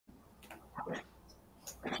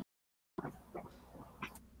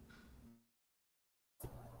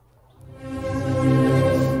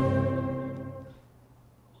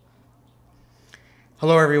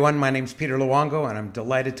Hello, everyone. My name is Peter Luongo, and I'm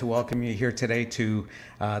delighted to welcome you here today to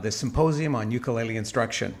the symposium on ukulele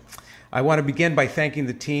instruction. I want to begin by thanking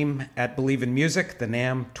the team at Believe in Music, the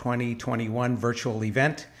NAMM 2021 virtual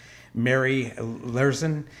event, Mary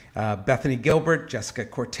Lerzen, Bethany Gilbert, Jessica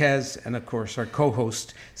Cortez, and of course our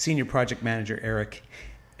co-host, Senior Project Manager Eric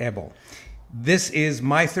Ebel. This is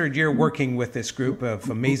my third year working with this group of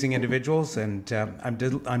amazing individuals, and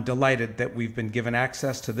I'm delighted that we've been given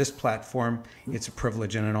access to this platform. It's a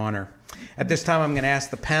privilege and an honor. At this time, I'm going to ask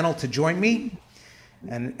the panel to join me.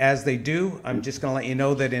 And as they do, I'm just going to let you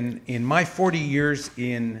know that in my 40 years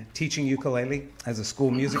in teaching ukulele as a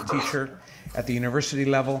school music teacher at the university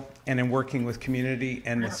level and in working with community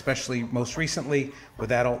and especially most recently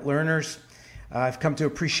with adult learners, I've come to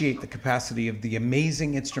appreciate the capacity of the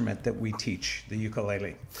amazing instrument that we teach, the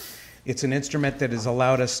ukulele. It's an instrument that has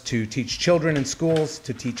allowed us to teach children in schools,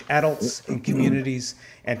 to teach adults in communities,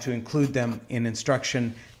 and to include them in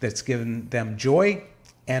instruction that's given them joy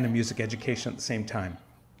and a music education at the same time.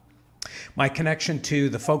 My connection to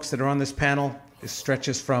the folks that are on this panel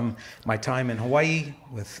stretches from my time in Hawaii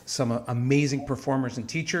with some amazing performers and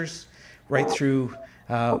teachers, right through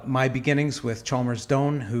my beginnings with Chalmers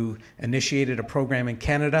Doan, who initiated a program in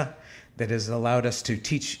Canada that has allowed us to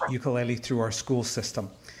teach ukulele through our school system.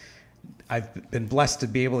 I've been blessed to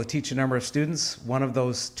be able to teach a number of students. One of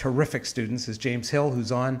those terrific students is James Hill,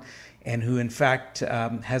 who's on, and who in fact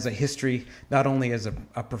has a history not only as a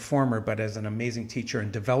performer, but as an amazing teacher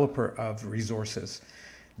and developer of resources.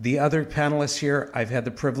 The other panelists here, I've had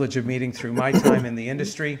the privilege of meeting through my time in the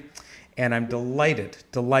industry, and I'm delighted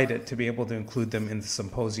to be able to include them in the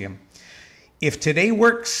symposium. If today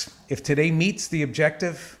works, if today meets the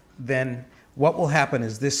objective, then what will happen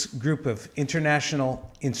is this group of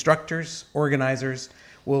international instructors, organizers,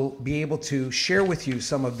 will be able to share with you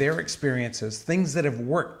some of their experiences, things that have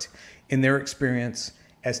worked in their experience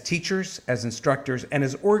as teachers, as instructors, and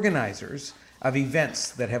as organizers of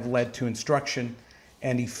events that have led to instruction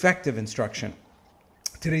and effective instruction.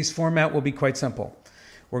 Today's format will be quite simple.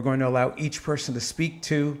 We're going to allow each person to speak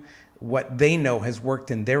to what they know has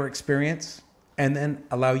worked in their experience, and then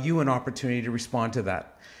allow you an opportunity to respond to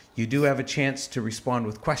that. You do have a chance to respond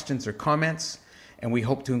with questions or comments, and we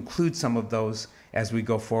hope to include some of those as we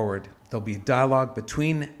go forward. There'll be a dialogue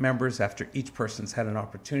between members after each person's had an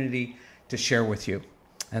opportunity to share with you.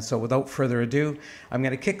 And so without further ado, I'm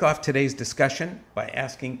going to kick off today's discussion by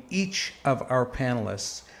asking each of our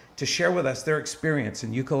panelists to share with us their experience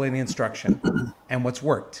in ukulele instruction and what's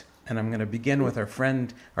worked. And I'm going to begin with our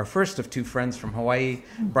friend, our first of two friends from Hawaii,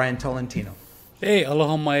 Brian Tolentino. Hey,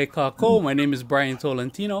 aloha mai kako. My name is Brian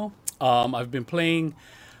Tolentino. I've been playing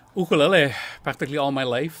ukulele practically all my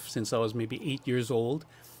life since I was maybe 8 years old.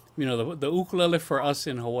 You know, the ukulele for us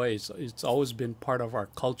in Hawaii, it's always been part of our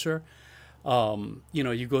culture. You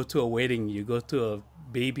know, you go to a wedding, you go to a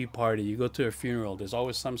baby party, you go to a funeral, there's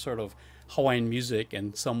always some sort of Hawaiian music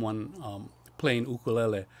and someone playing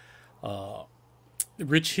ukulele.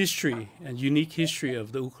 Rich history and unique history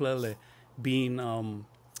of the ukulele being,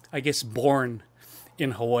 I guess, born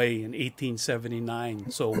in Hawaii in 1879.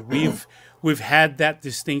 So we've had that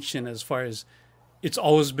distinction as far as it's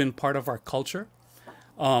always been part of our culture.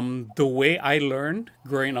 The way I learned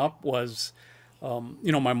growing up was,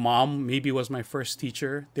 you know, my mom maybe was my first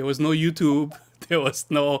teacher. There was no YouTube. There was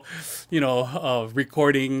no, you know,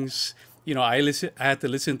 recordings. You know, I had to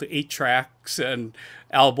listen to 8 tracks and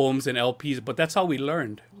albums and LPs, but that's how we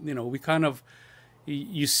learned. You know, we kind of,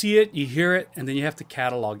 you see it, you hear it, and then you have to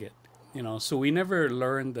catalog it. You know, so we never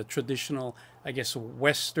learned the traditional, I guess,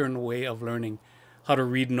 Western way of learning how to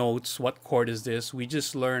read notes. What chord is this? We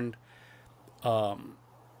just learned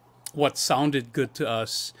what sounded good to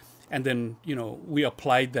us, and then, you know, we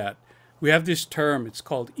applied that. We have this term, it's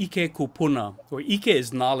called Ike Kupuna, where Ike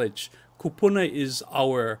is knowledge. Kupuna is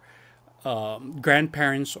our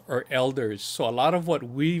grandparents or elders. So a lot of what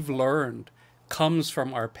we've learned comes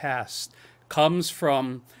from our past,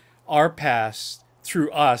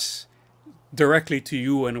 through us directly to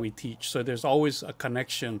you when we teach. So there's always a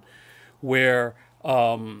connection where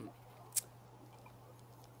Eddie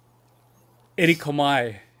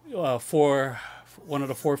Kamai, for one of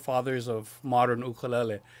the forefathers of modern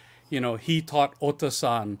ukulele, you know, he taught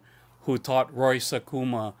Ota-san, who taught Roy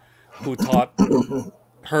Sakuma, who taught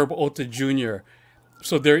Herb Ota Jr.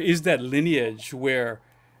 So there is that lineage where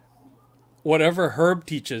whatever Herb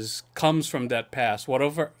teaches comes from that past.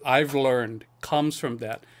 Whatever I've learned comes from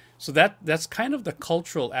that. So that's kind of the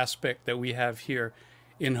cultural aspect that we have here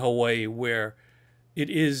in Hawaii, where it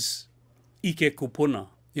is Ike Kupuna.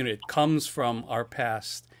 You know, it comes from our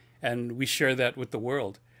past, and we share that with the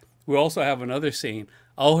world. We also have another saying,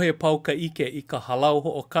 Auhe pau ka ike I ka halau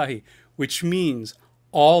ho'okahi, which means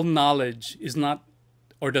all knowledge is not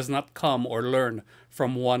or does not come or learn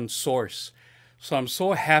from one source. So I'm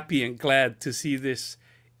so happy and glad to see this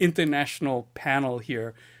international panel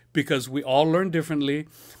here because we all learn differently.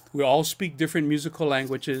 We all speak different musical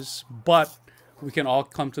languages, but we can all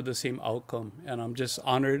come to the same outcome. And I'm just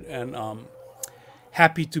honored and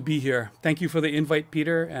happy to be here. Thank you for the invite,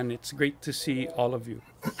 Peter, and it's great to see all of you.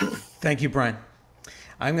 Thank you, Brian.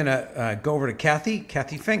 I'm going to go over to Kathy.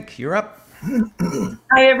 Kathy Fink, you're up.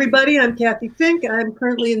 Hi, everybody. I'm Kathy Fink. I'm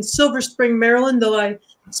currently in Silver Spring, Maryland, though I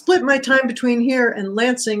split my time between here and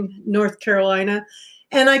Lansing, North Carolina.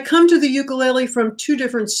 And I come to the ukulele from two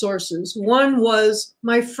different sources. One was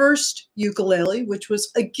my first ukulele, which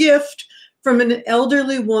was a gift from an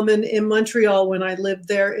elderly woman in Montreal when I lived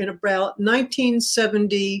there in about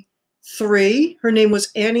 1973. Her name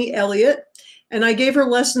was Annie Elliott. And I gave her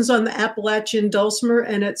lessons on the Appalachian dulcimer.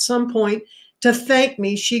 And at some point, to thank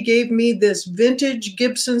me, she gave me this vintage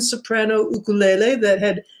Gibson soprano ukulele that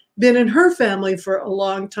had been in her family for a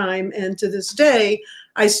long time. And to this day,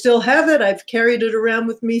 I still have it. I've carried it around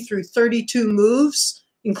with me through 32 moves,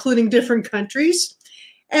 including different countries.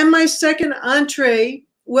 And my second entree,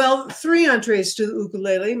 well, three entrees to the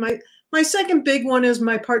ukulele. My second big one is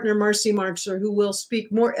my partner, Marcy Marxer, who will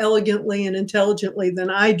speak more elegantly and intelligently than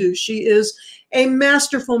I do. She is a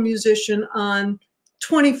masterful musician on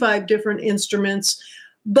 25 different instruments,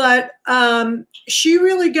 but she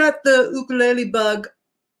really got the ukulele bug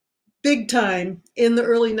big time in the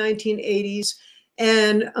early 1980s,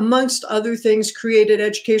 and amongst other things, created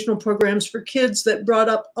educational programs for kids that brought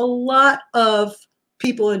up a lot of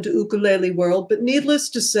people into ukulele world. But needless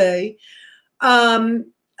to say,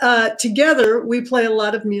 together we play a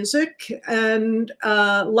lot of music and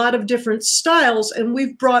a lot of different styles, and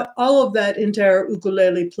we've brought all of that into our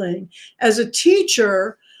ukulele playing. As a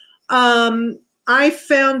teacher, I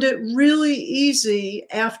found it really easy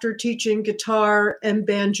after teaching guitar and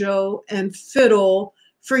banjo and fiddle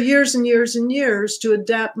for years and years and years to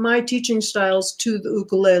adapt my teaching styles to the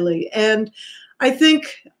ukulele. And I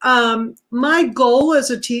think my goal as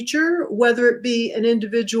a teacher, whether it be an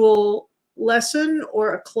individual lesson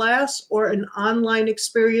or a class or an online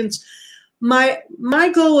experience, my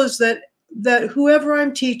goal is that whoever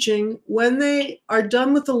I'm teaching, when they are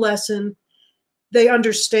done with the lesson, they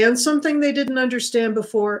understand something they didn't understand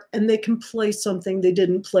before, and they can play something they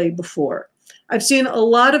didn't play before. I've seen a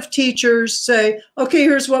lot of teachers say, okay,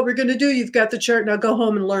 here's what we're going to do. You've got the chart, now go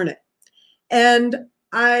home and learn it. And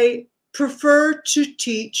I prefer to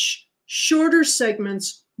teach shorter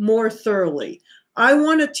segments more thoroughly. I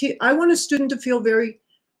want a student to feel very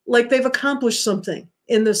like they've accomplished something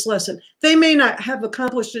in this lesson. They may not have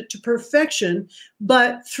accomplished it to perfection,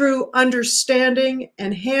 but through understanding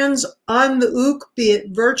and hands on the ook, be it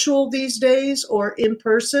virtual these days or in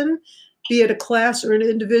person, be it a class or an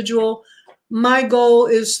individual, my goal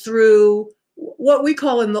is through what we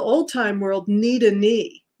call in the old time world, knee to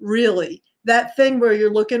knee, really. That thing where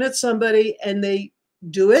you're looking at somebody and they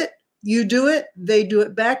do it, you do it, they do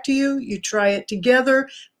it back to you, you try it together,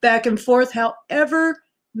 back and forth, however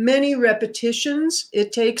many repetitions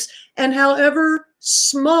it takes, and however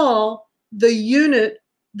small the unit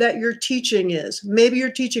that you're teaching is. Maybe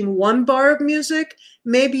you're teaching 1 bar of music,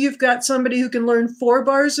 maybe you've got somebody who can learn 4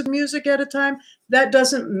 bars of music at a time. That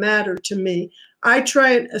doesn't matter to me. I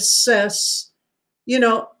try and assess,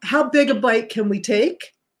 how big a bite can we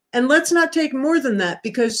take? And let's not take more than that,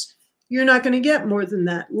 because you're not going to get more than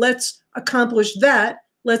that. Let's accomplish that.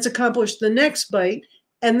 Let's accomplish the next bite.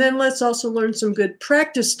 And then let's also learn some good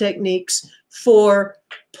practice techniques for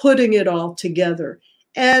putting it all together.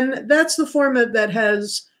 And that's the format that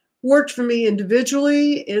has worked for me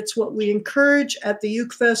individually. It's what we encourage at the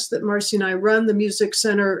Uke Fest that Marcy and I run, the Music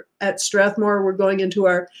Center at Strathmore. We're going into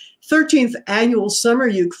our 13th annual Summer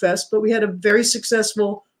Uke Fest, but we had a very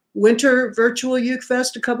successful winter virtual Uke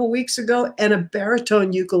Fest a couple weeks ago and a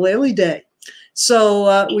baritone ukulele day.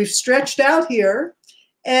 So we've stretched out here.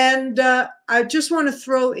 And I just want to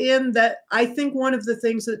throw in that I think one of the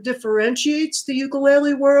things that differentiates the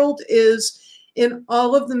ukulele world is in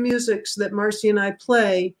all of the musics that Marcy and I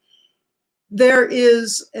play, there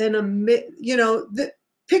is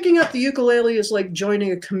picking up the ukulele is like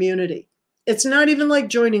joining a community. It's not even like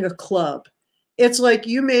joining a club. It's like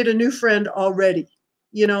you made a new friend already,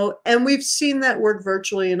 and we've seen that work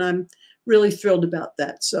virtually, and I'm really thrilled about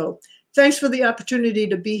that. So thanks for the opportunity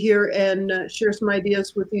to be here and share some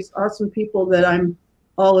ideas with these awesome people that I'm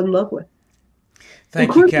all in love with.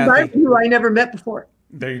 Thank you, Kathy. Who I never met before.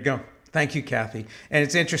 There you go. Thank you, Kathy. And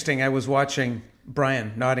it's interesting. I was watching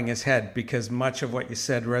Brian nodding his head, because much of what you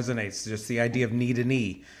said resonates. Just the idea of knee to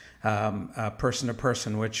knee, person to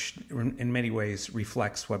person, which in many ways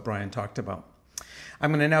reflects what Brian talked about.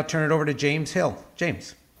 I'm going to now turn it over to James Hill.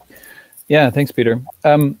 James. Yeah, thanks, Peter.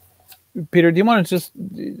 Peter, do you want to just,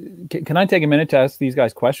 can I take a minute to ask these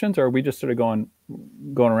guys questions, or are we just sort of going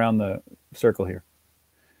around the circle here?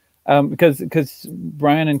 Because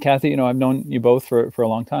Brian and Kathy, you know, I've known you both for a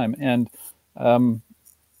long time, and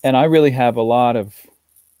I really have a lot of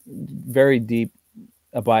very deep,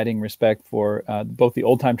 abiding respect for both the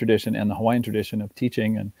old time tradition and the Hawaiian tradition of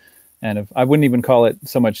teaching, and of, I wouldn't even call it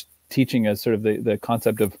so much teaching as sort of the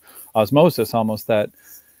concept of osmosis, almost, that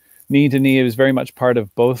knee to knee is very much part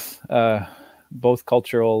of both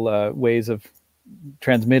cultural ways of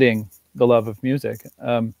transmitting the love of music.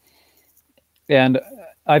 And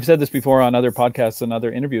I've said this before on other podcasts and other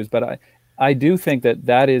interviews, but I do think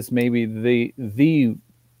that is maybe the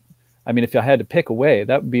I mean, if I had to pick a way,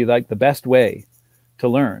 that would be like the best way to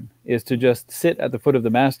learn, is to just sit at the foot of the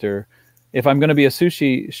master. If I'm going to be a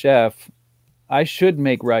sushi chef, I should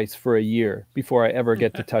make rice for a year before I ever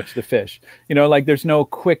get to touch the fish. You know, like, there's no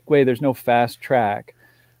quick way, there's no fast track.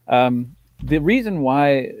 The reason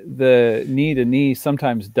why the knee to knee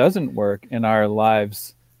sometimes doesn't work in our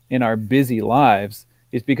lives, in our busy lives,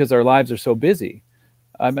 is because our lives are so busy.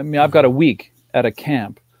 I mean, I've got a week at a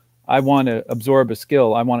camp. I want to absorb a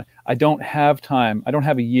skill. I don't have time. I don't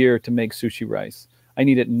have a year to make sushi rice. I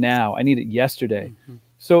need it now. I need it yesterday. Mm-hmm.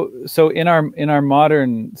 So in our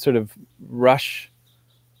modern sort of rush,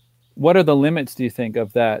 what are the limits, do you think,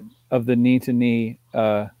 of the knee to knee,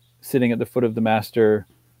 sitting at the foot of the master?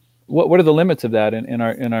 What are the limits of that in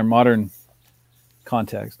our modern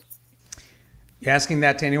context? You asking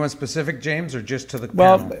that to anyone specific, James, or just to the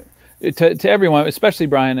panel? Well, to everyone, especially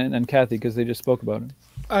Brian and Kathy, because they just spoke about it.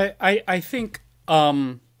 I think,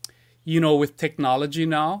 you know, with technology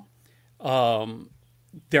now,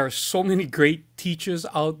 there are so many great teachers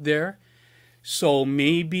out there. So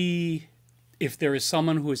maybe if there is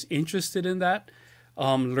someone who is interested in that,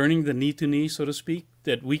 learning the knee to knee, so to speak,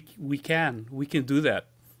 that we can do that.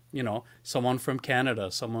 You know, someone from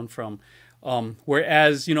Canada, someone from,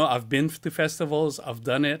 whereas, you know, I've been to festivals, I've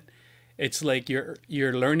done it. It's like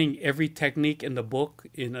you're learning every technique in the book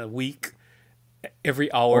in a week,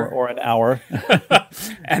 every hour or an hour.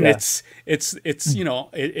 And yeah. it's you know,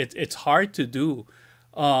 it's hard to do.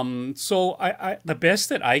 So I the best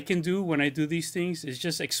that I can do when I do these things is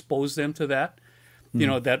just expose them to that, you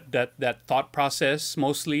know, that thought process,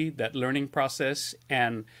 mostly that learning process.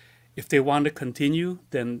 And if they want to continue,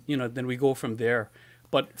 then, you know, then we go from there.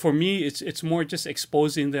 But for me, it's more just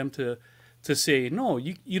exposing them to say, no,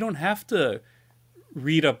 you don't have to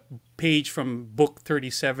read a page from book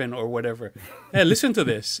 37 or whatever. Hey, listen to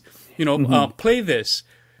this, you know, play this.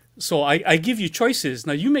 So I give you choices.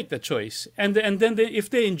 Now you make the choice. And then if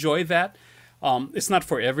they enjoy that, it's not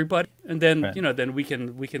for everybody. And then, right, you know, then we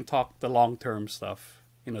can talk the long-term stuff,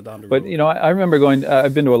 you know, down the road. But, you know, I remember going,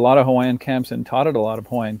 I've been to a lot of Hawaiian camps and taught at a lot of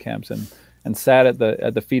Hawaiian camps, and sat at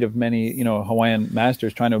the feet of many, you know, Hawaiian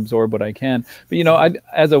masters, trying to absorb what I can. But, you know,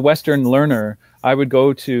 as a Western learner, I would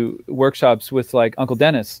go to workshops with, like, Uncle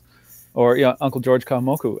Dennis or, you know, Uncle George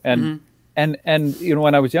Kahamoku. And you know,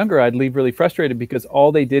 when I was younger, I'd leave really frustrated because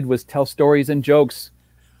all they did was tell stories and jokes.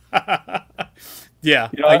 Yeah.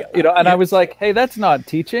 I was like, hey, that's not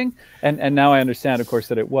teaching. And now I understand, of course,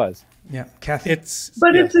 that it was. Yeah, Kathy. It's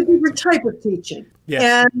a different type of teaching.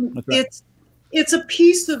 Yes. And right, it's a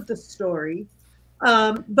piece of the story,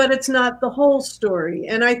 but it's not the whole story.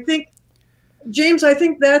 And I think, James,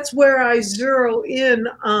 that's where I zero in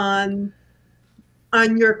on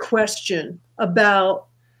your question about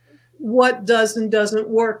what does and doesn't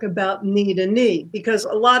work about knee to knee, because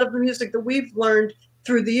a lot of the music that we've learned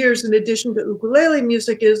through the years, in addition to ukulele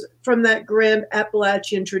music, is from that grand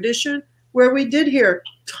Appalachian tradition, where we did hear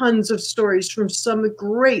tons of stories from some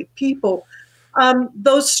great people.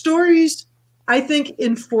 Those stories, I think,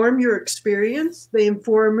 inform your experience. They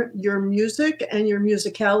inform your music and your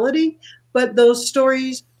musicality, but those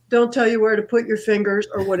stories don't tell you where to put your fingers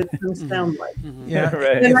or what it's going to sound like. Yeah,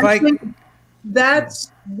 right. And I think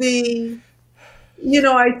that's the, you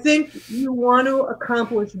know, I think you want to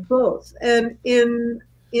accomplish both. And in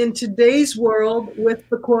today's world, with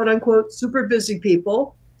the quote unquote super busy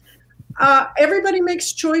people, everybody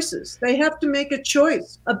makes choices. They have to make a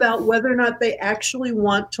choice about whether or not they actually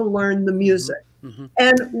want to learn the music.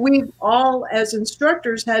 And we've all, as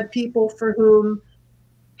instructors, had people for whom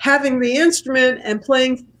having the instrument and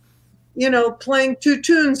playing two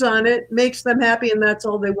tunes on it makes them happy, and that's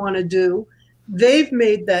all they want to do. They've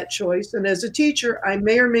made that choice. And as a teacher, I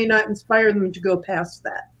may or may not inspire them to go past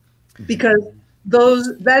that, because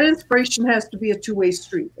that inspiration has to be a two-way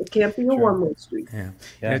street. It can't be a one-way street. Yeah.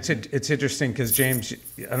 It's interesting because, James,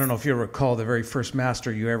 I don't know if you recall, the very first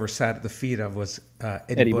master you ever sat at the feet of was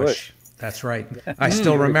Eddie Bush. That's right. I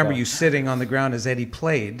still remember you sitting on the ground as Eddie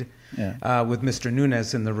played with Mr.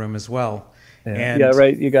 Nunez in the room as well. Yeah, And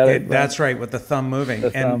right. You got it. That's right, with the thumb moving.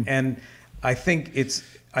 And I think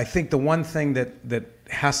the one thing that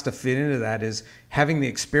has to fit into that is having the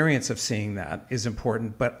experience of seeing that is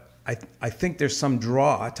important, but I think there's some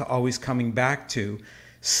draw to always coming back to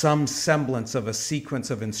some semblance of a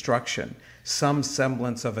sequence of instruction, some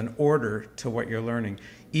semblance of an order to what you're learning.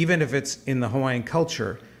 Even if it's in the Hawaiian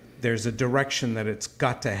culture, there's a direction that it's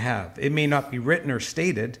got to have. It may not be written or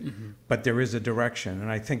stated, but there is a direction.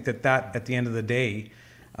 And I think that at the end of the day,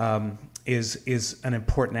 is an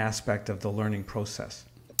important aspect of the learning process.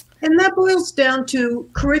 And that boils down to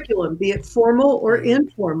curriculum, be it formal or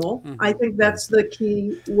informal. I think that's the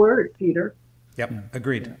key word, Peter. Yep,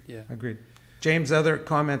 agreed. Yeah. Agreed. James, other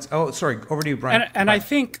comments? Oh, sorry, over to you, Brian. And I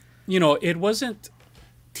think, it wasn't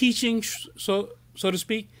teaching, so to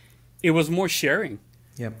speak. It was more sharing.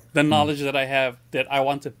 Yep. The knowledge that I have that I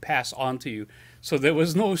want to pass on to you. So there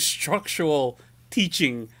was no structural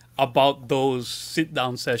teaching about those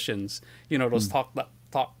sit-down sessions, those talk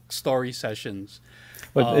story sessions.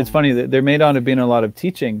 But it's funny that there may not have been a lot of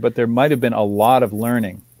teaching, but there might have been a lot of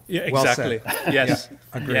learning. Yeah, exactly. Well Yes.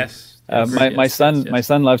 Agreed. Yes. My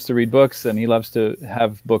son loves to read books, and he loves to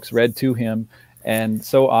have books read to him. And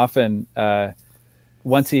so often,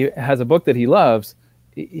 once he has a book that he loves,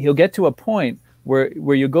 he'll get to a point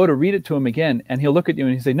where you go to read it to him again, and he'll look at you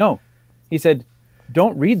and he'll say, no. He said,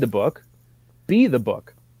 don't read the book, be the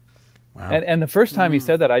book. Wow. And the first time he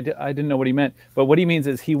said that, I didn't know what he meant. But what he means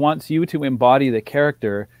is he wants you to embody the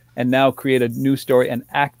character and now create a new story and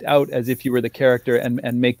act out as if you were the character and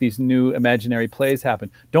make these new imaginary plays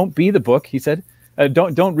happen. Don't be the book, he said.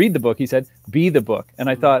 Don't read the book, he said. Be the book. And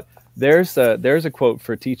I thought, there's a quote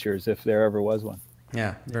for teachers if there ever was one.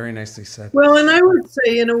 Yeah, very nicely said. Well, and I would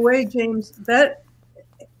say, in a way, James, that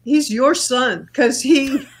he's your son because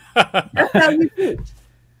that's how you teach.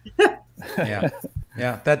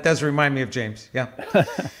 Yeah, that does remind me of James. Yeah.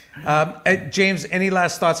 James, any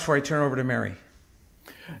last thoughts before I turn over to Mary?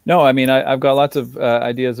 No, I mean, I've got lots of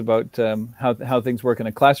ideas about how things work in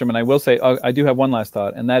a classroom. And I will say, I do have one last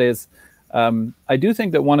thought, and that is, I do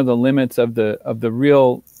think that one of the limits of the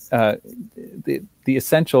real, the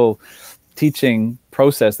essential teaching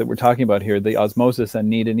process that we're talking about here, the osmosis and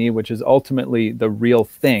knee to knee, which is ultimately the real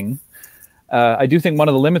thing. I do think one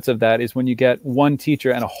of the limits of that is when you get one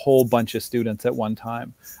teacher and a whole bunch of students at one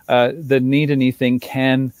time. The knee to knee thing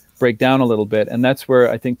can break down a little bit. And that's where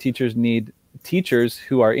I think teachers need teachers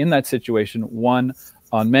who are in that situation, one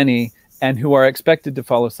on many, and who are expected to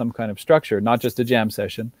follow some kind of structure, not just a jam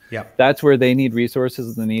session. Yep. That's where they need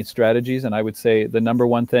resources and they need strategies. And I would say the number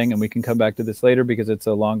one thing, and we can come back to this later because it's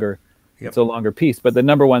a longer piece, but the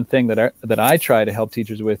number one thing that I try to help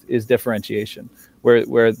teachers with is differentiation,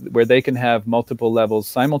 where they can have multiple levels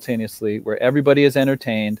simultaneously, where everybody is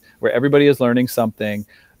entertained, where everybody is learning something.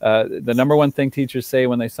 The number one thing teachers say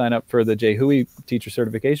when they sign up for the J-Hui teacher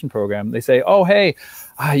certification program, they say, oh, hey,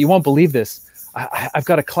 you won't believe this. I've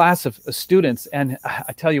got a class of students, and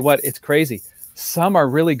I tell you what, it's crazy. Some are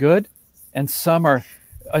really good, and some are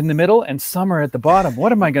in the middle, and some are at the bottom.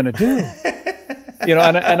 What am I going to do? And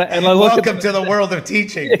I look Welcome to the world of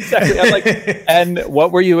teaching. Exactly. I'm like, and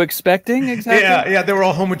what were you expecting exactly? Yeah, they were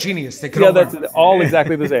all homogeneous. They could that's all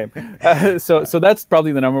exactly the same. So that's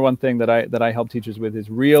probably the number one thing that I help teachers with is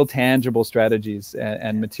real tangible strategies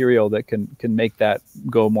and material that can make that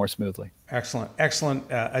go more smoothly. Excellent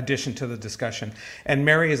addition to the discussion. And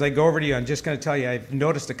Mary, as I go over to you, I'm just going to tell you, I've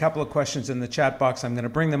noticed a couple of questions in the chat box. I'm going to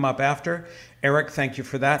bring them up after. Eric, thank you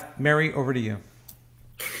for that. Mary, over to you.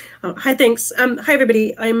 Oh, hi, thanks. Hi,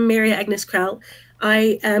 everybody. I'm Mary Agnes Krell.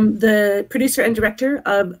 I am the producer and director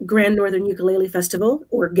of Grand Northern Ukulele Festival,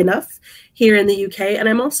 or GNUF, here in the UK. And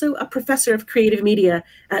I'm also a professor of creative media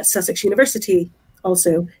at Sussex University,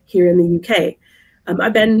 also here in the UK.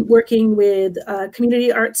 I've been working with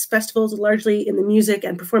community arts festivals, largely in the music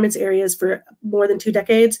and performance areas, for more than 2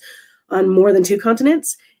 decades on more than 2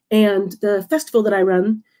 continents. And the festival that I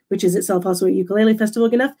run, which is itself also a ukulele festival,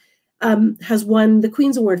 GNUF, has won the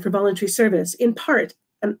Queen's Award for Voluntary Service, in part,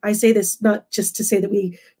 and I say this not just to say that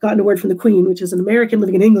we got an award from the Queen, which is an American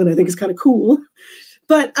living in England, I think is kind of cool,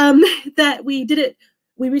 but that we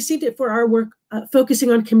received it for our work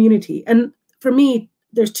focusing on community. And for me,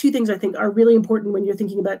 there's 2 things I think are really important when you're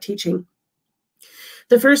thinking about teaching.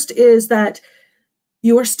 The first is that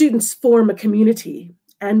your students form a community,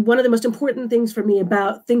 And one of the most important things for me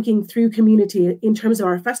about thinking through community in terms of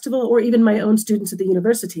our festival, or even my own students at the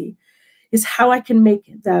university, is how I can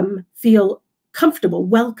make them feel comfortable,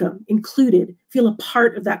 welcome, included, feel a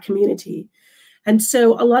part of that community. And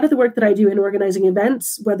so a lot of the work that I do in organizing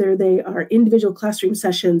events, whether they are individual classroom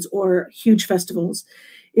sessions or huge festivals,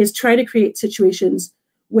 is try to create situations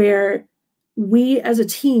where we as a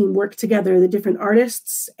team work together, the different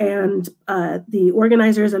artists and the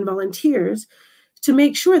organizers and volunteers, to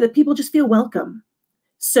make sure that people just feel welcome.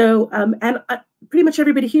 So, pretty much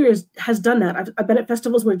everybody here has done that. I've been at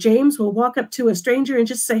festivals where James will walk up to a stranger and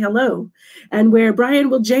just say hello, and where Brian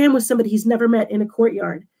will jam with somebody he's never met in a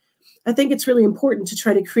courtyard. I think it's really important to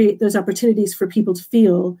try to create those opportunities for people to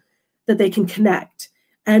feel that they can connect.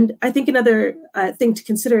 And I think another thing to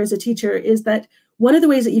consider as a teacher is that one of the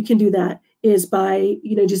ways that you can do that is by,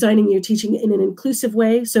 designing your teaching in an inclusive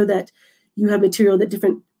way, so that you have material that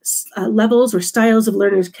different levels or styles of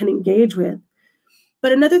learners can engage with.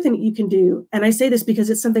 But another thing that you can do, and I say this because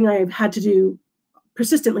it's something I've had to do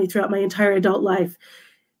persistently throughout my entire adult life,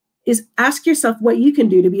 is ask yourself what you can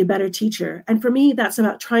do to be a better teacher. And for me, that's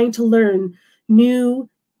about trying to learn new,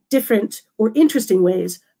 different, or interesting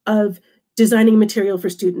ways of designing material for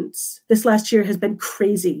students. This last year has been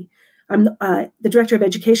crazy. I'm the director of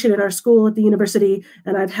education at our school at the university,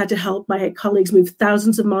 and I've had to help my colleagues move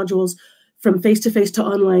thousands of modules from face-to-face to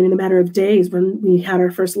online in a matter of days when we had our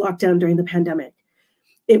first lockdown during the pandemic.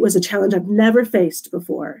 It was a challenge I've never faced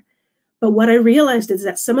before. But what I realized is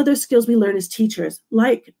that some of those skills we learn as teachers,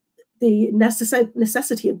 like the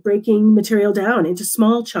necessity of breaking material down into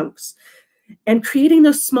small chunks and creating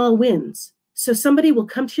those small wins. So somebody will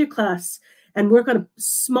come to your class and work on a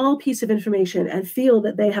small piece of information and feel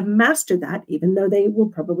that they have mastered that, even though they will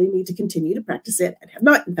probably need to continue to practice it and have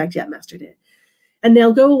not, in fact, yet mastered it. And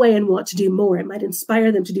they'll go away and want to do more. It might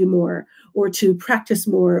inspire them to do more, or to practice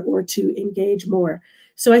more, or to engage more.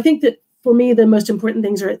 So I think that for me, the most important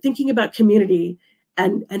things are thinking about community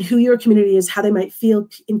and who your community is, how they might feel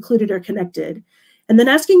included or connected. And then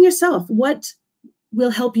asking yourself, what will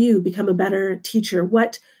help you become a better teacher?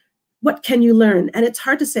 What can you learn? And it's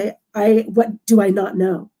hard to say, what do I not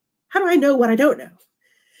know? How do I know what I don't know?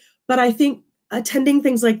 But I think attending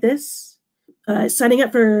things like this, signing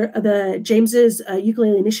up for the James's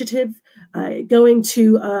ukulele initiative, going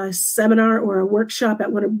to a seminar or a workshop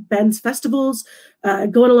at one of Ben's festivals,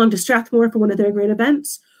 going along to Strathmore for one of their great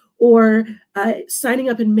events, or signing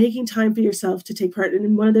up and making time for yourself to take part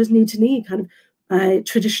in one of those need-to-need kind of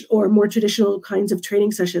traditional or more traditional kinds of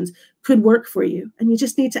training sessions could work for you. And you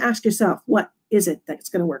just need to ask yourself, what is it that's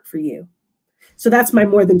going to work for you? So that's my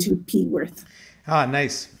more than 2p worth. Ah,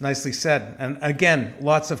 nice. Nicely said. And again,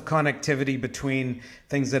 lots of connectivity between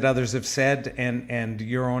things that others have said and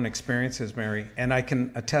your own experiences, Mary. And I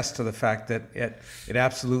can attest to the fact that it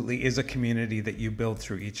absolutely is a community that you build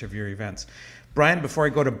through each of your events. Brian, before I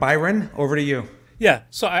go to Byron, over to you. Yeah,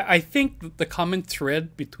 so I think the common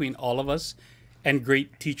thread between all of us and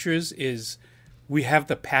great teachers is we have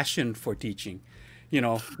the passion for teaching.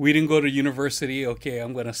 We didn't go to university, okay,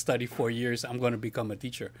 I'm going to study 4 years, I'm going to become a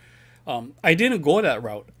teacher. I didn't go that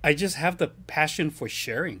route. I just have the passion for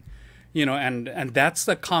sharing, and that's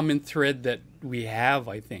the common thread that we have,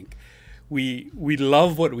 I think. We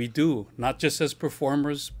love what we do, not just as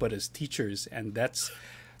performers, but as teachers. And that's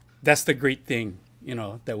the great thing,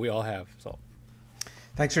 that we all have. So,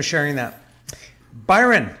 thanks for sharing that.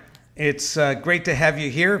 Byron, it's great to have you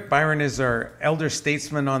here. Byron is our elder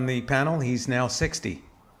statesman on the panel. He's now 60.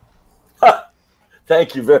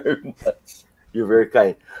 Thank you very much. You're very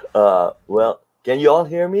kind. Well, can you all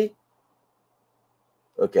hear me?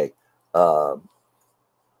 Okay.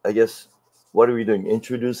 I guess, what are we doing?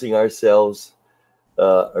 Introducing ourselves,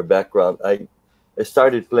 our background. I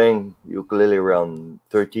started playing ukulele around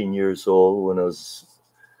 13 years old when I was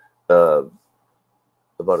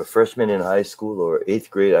about a freshman in high school or 8th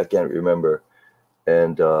grade. I can't remember.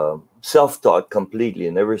 And self-taught completely.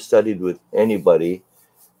 Never studied with anybody.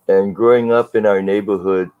 And growing up in our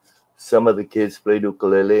neighborhood, some of the kids played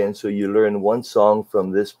ukulele, and so you learn one song from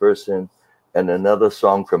this person and another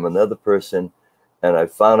song from another person. And I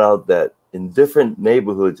found out that in different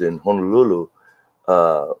neighborhoods in Honolulu,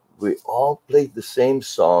 we all played the same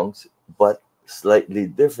songs, but slightly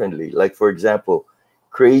differently. Like, for example,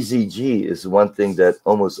 Crazy G is one thing that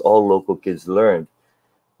almost all local kids learned.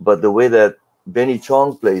 But the way that Benny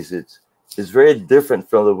Chong plays it is very different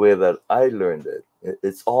from the way that I learned it.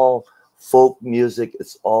 It's all folk music,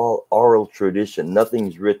 it's all oral tradition,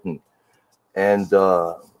 nothing's written. And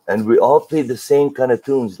we all played the same kind of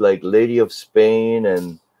tunes, like Lady of Spain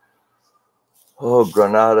and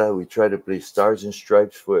Granada. We tried to play Stars and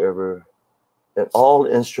Stripes Forever. and all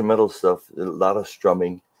instrumental stuff, a lot of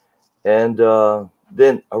strumming. And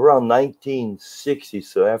then around 1960,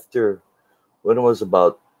 so after when I was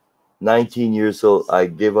about 19 years old, I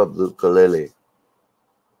gave up the ukulele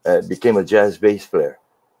and became a jazz bass player.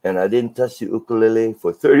 And I didn't touch the ukulele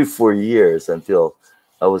for 34 years until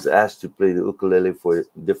I was asked to play the ukulele for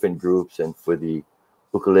different groups and for the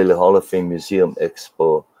Ukulele Hall of Fame Museum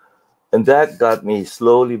Expo. And that got me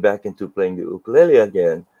slowly back into playing the ukulele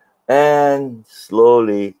again. And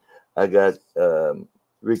slowly I got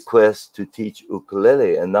requests to teach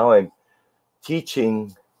ukulele. And now I'm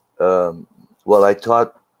teaching, I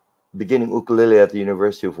taught beginning ukulele at the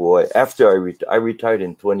University of Hawaii after I retired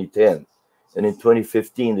in 2010. And in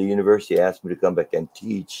 2015, the university asked me to come back and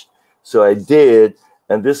teach. So I did.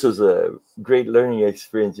 And this was a great learning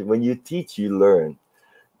experience. When you teach, you learn.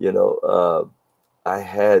 I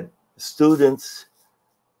had students,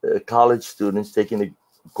 college students, taking the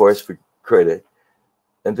course for credit.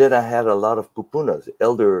 And then I had a lot of pupunas,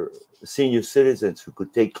 elder senior citizens who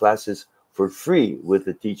could take classes for free with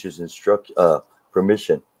the teacher's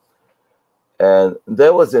permission. And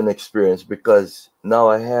that was an experience because now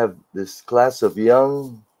I have this class of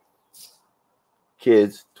young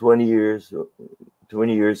kids, 20 years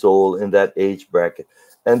old, in that age bracket.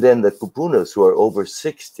 And then the pupunas who are over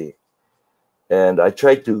 60. And I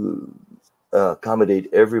try to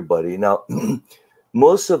accommodate everybody. Now,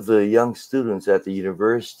 most of the young students at the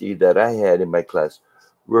university that I had in my class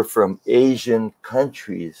were from Asian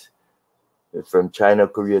countries, from China,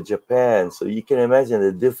 Korea, Japan. So you can imagine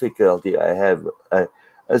the difficulty I have. I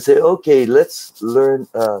say, okay, let's learn,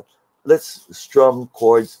 let's strum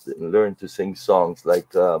chords and learn to sing songs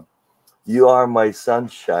like You Are My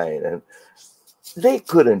Sunshine. And they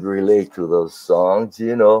couldn't relate to those songs,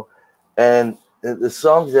 and the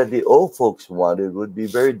songs that the old folks wanted would be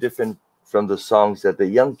very different from the songs that the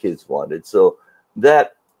young kids wanted. So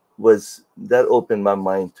that opened my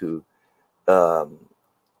mind to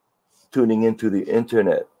tuning into the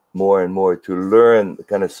internet more and more to learn the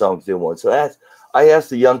kind of songs they want. So I asked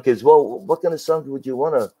the young kids, well, what kind of songs would you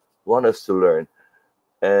want us to learn?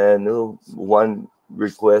 And one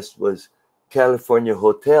request was California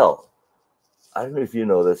Hotel. I don't know if you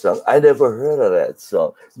know that song. I never heard of that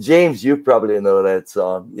song. James, you probably know that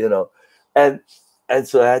song, And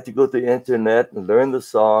so I had to go to the internet and learn the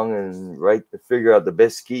song and figure out the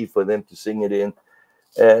best key for them to sing it in.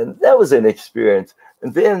 And that was an experience.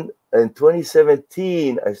 And then in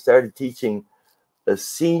 2017, I started teaching a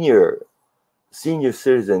senior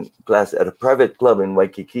citizen class at a private club in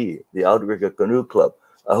Waikiki, the Outrigger Canoe Club.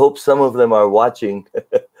 I hope some of them are watching.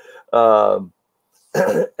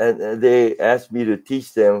 And they asked me to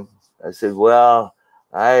teach them. I said, well,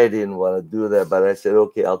 I didn't want to do that, but I said,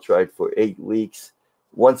 okay, I'll try it for 8 weeks,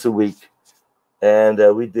 once a week. And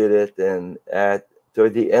we did it. And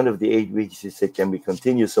toward the end of the 8 weeks, he said, can we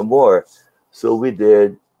continue some more? So we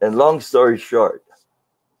did. And long story short,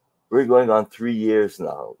 we're going on 3 years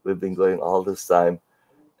now. We've been going all this time.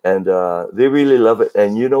 And they really love it.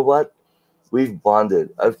 And you know what? We've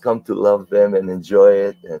bonded. I've come to love them and enjoy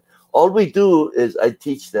it. And all we do is I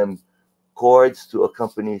teach them chords to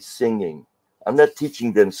accompany singing. I'm not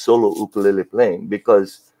teaching them solo ukulele playing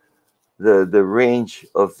because the range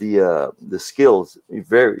of the skills is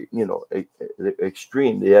very,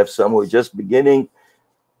 extreme. They have some who are just beginning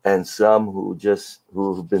and some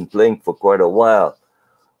who've been playing for quite a while.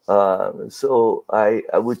 So I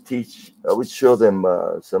would show them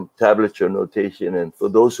some tablature notation, and for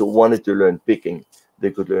those who wanted to learn picking,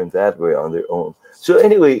 they could learn that way on their own. So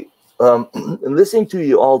anyway, listening to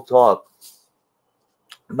you all talk,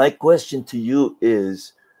 my question to you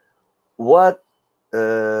is, what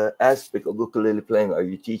aspect of ukulele playing are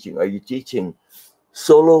you teaching? Are you teaching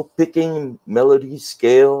solo picking, melody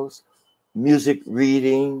scales, music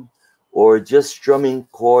reading, or just strumming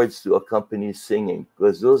chords to accompany singing?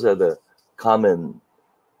 Because those are the common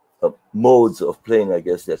modes of playing, I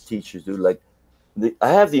guess, that teachers do. I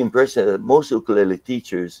have the impression that most ukulele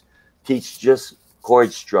teachers teach just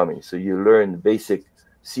chord strumming. So you learn the basic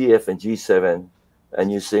C, F, and G7,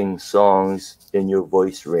 and you sing songs in your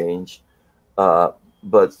voice range.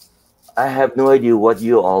 But I have no idea what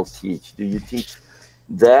you all teach. Do you teach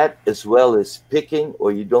that as well as picking,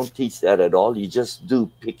 or you don't teach that at all? You just do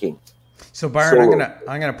picking? So Byron,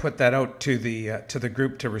 I'm gonna put that out to the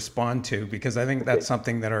group to respond to, because I think that's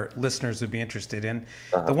something that our listeners would be interested in.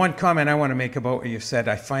 The one comment I want to make about what you've said,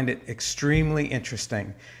 I find it extremely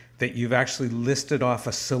interesting that you've actually listed off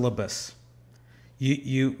a syllabus.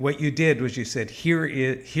 What you did was you said,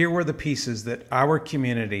 here were the pieces that our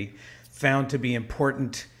community found to be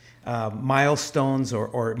important milestones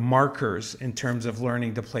or markers in terms of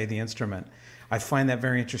learning to play the instrument. I find that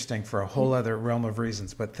very interesting for a whole other realm of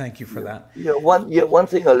reasons, but thank you for that. One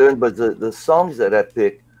thing I learned was the songs that I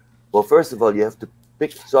pick. Well, first of all, you have to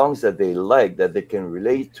pick songs that they like, that they can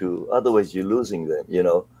relate to. Otherwise, you're losing them, you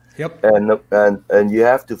know. Yep. And you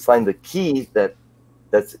have to find the key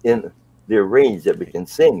that's in their range that we can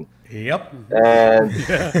sing. Yep. And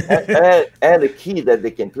and a key that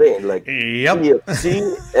they can play. And like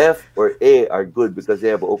C, F, or A are good because they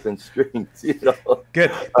have open strings, you know.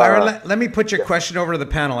 Good. Byron, let me put your question over to the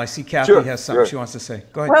panel. I see Kathy has something she wants to say.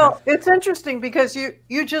 Go ahead. Well, Kathy. it's interesting because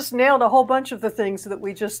you just nailed a whole bunch of the things that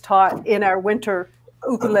we just taught in our winter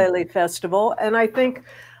ukulele festival. And I think,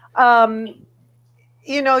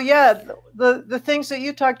 you know, the things that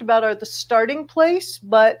you talked about are the starting place,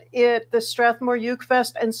 but the Strathmore Uke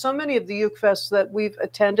Fest and so many of the Uke Fests that we've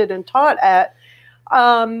attended and taught at,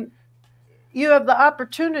 you have the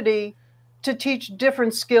opportunity to teach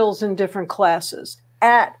different skills in different classes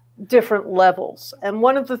at different levels. And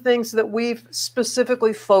one of the things that we've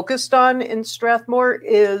specifically focused on in Strathmore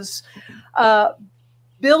is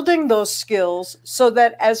building those skills so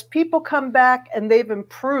that as people come back and they've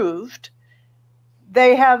improved,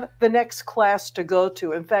 they have the next class to go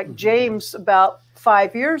to. In fact, James, about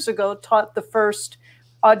 5 years ago, taught the first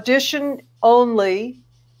audition-only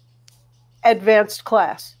advanced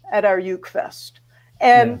class at our Uke Fest.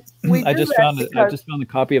 And I just found the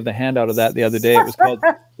copy of the handout of that the other day. It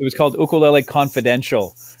was called Ukulele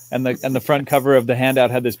Confidential, and the front cover of the handout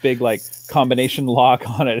had this big like combination lock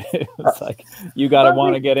on it. It was like, you gotta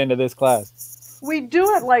want to get into this class. We do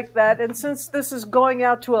it like that, and since this is going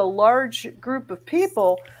out to a large group of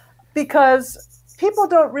people, because people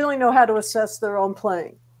don't really know how to assess their own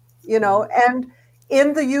playing, you know, and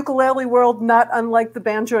in the ukulele world, not unlike the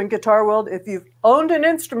banjo and guitar world, if you've owned an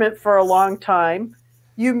instrument for a long time,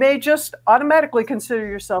 you may just automatically consider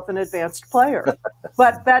yourself an advanced player,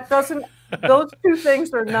 but that doesn't, those two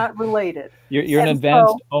things are not related. You're an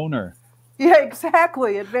advanced owner. Yeah,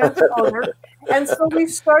 exactly. Advanced owner. And so we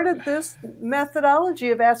started this methodology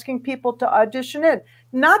of asking people to audition in,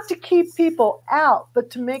 not to keep people out, but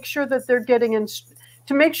to make sure that they're getting in,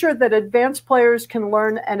 to make sure that advanced players can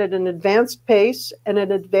learn at an advanced pace and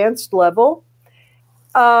an advanced level.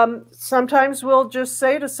 Sometimes we'll just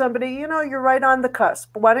say to somebody, you know, you're right on the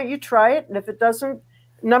cusp. Why don't you try it? And if it doesn't,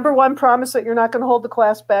 number one, promise that you're not going to hold the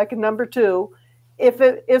class back. And number two, if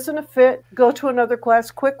it isn't a fit, go to another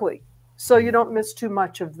class quickly, so you don't miss too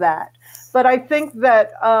much of that. But I think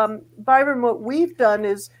that, Byron, what we've done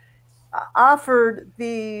is offered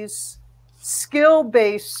these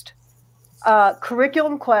skill-based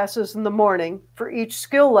curriculum classes in the morning for each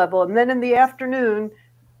skill level. And then in the afternoon,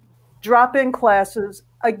 drop-in classes,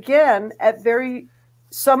 again, at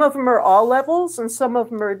some of them are all levels, and some of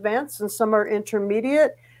them are advanced, and some are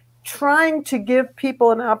intermediate, trying to give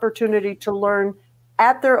people an opportunity to learn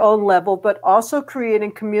at their own level, but also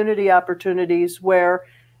creating community opportunities where,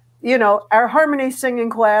 you know, our harmony singing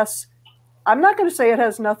class, I'm not going to say it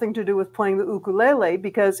has nothing to do with playing the ukulele,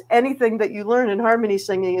 because anything that you learn in harmony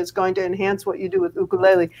singing is going to enhance what you do with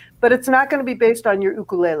ukulele, but it's not going to be based on your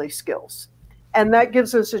ukulele skills. And that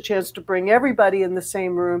gives us a chance to bring everybody in the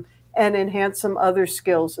same room and enhance some other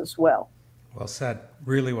skills as well. Well said.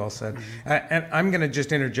 Really well said. And I'm going to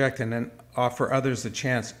just interject and then offer others a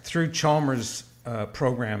chance. Through Chalmers'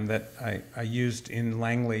 program that I used in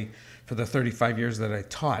Langley for the 35 years that I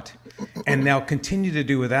taught, and now continue to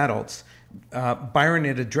do with adults, Byron,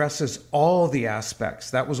 it addresses all the aspects.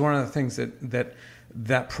 That was one of the things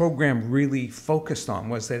that program really focused on,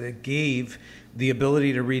 was that it gave the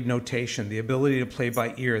ability to read notation, the ability to play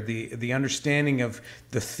by ear, the understanding of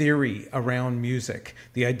the theory around music,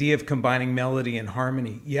 the idea of combining melody and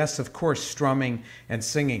harmony. Yes, of course, strumming and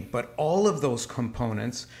singing, but all of those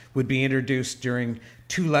components would be introduced during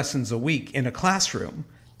 2 lessons a week in a classroom,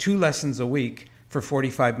 2 lessons a week for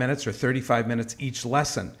 45 minutes or 35 minutes each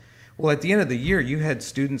lesson. Well, at the end of the year, you had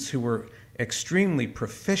students who were extremely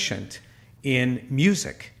proficient in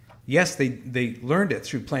music. Yes, they learned it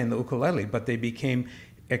through playing the ukulele, but they became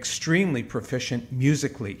extremely proficient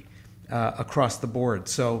musically across the board.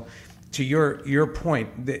 So to your point,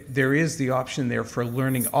 there is the option there for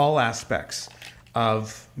learning all aspects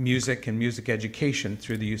of music and music education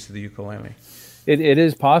through the use of the ukulele. It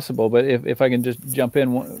is possible, but if I can just jump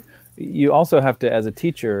in, you also have to, as a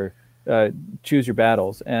teacher, choose your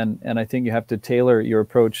battles, and I think you have to tailor your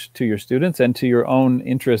approach to your students and to your own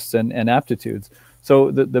interests and aptitudes.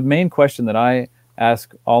 So the main question that I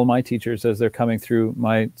ask all my teachers as they're coming through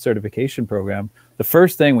my certification program, the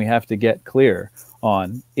first thing we have to get clear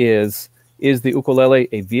on is the ukulele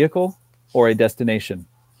a vehicle or a destination?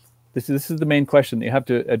 This is the main question that you have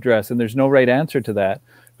to address, and there's no right answer to that.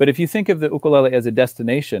 But if you think of the ukulele as a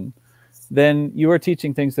destination, then you are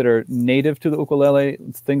teaching things that are native to the ukulele.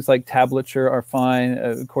 Things like tablature are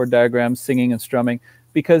fine, chord diagrams, singing and strumming,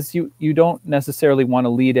 because you don't necessarily want to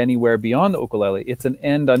lead anywhere beyond the ukulele. It's an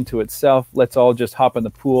end unto itself. Let's all just hop in the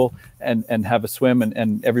pool and have a swim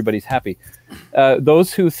and everybody's happy.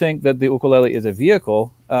 Those who think that the ukulele is a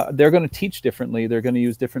vehicle, they're going to teach differently. They're going to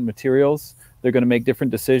use different materials. They're going to make different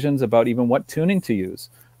decisions about even what tuning to use,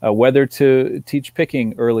 whether to teach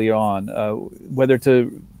picking early on, whether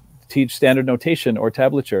to teach standard notation or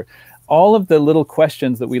tablature. All of the little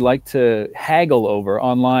questions that we like to haggle over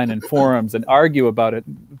online and forums and argue about at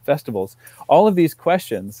festivals, all of these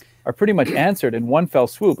questions are pretty much answered in one fell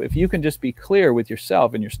swoop if you can just be clear with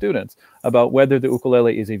yourself and your students about whether the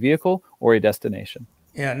ukulele is a vehicle or a destination.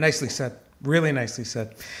 Yeah, nicely said. Really nicely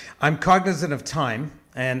said. I'm cognizant of time,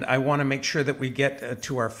 and I want to make sure that we get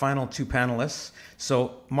to our final two panelists.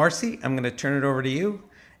 So, Marcy, I'm going to turn it over to you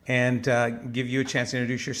and give you a chance to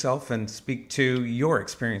introduce yourself and speak to your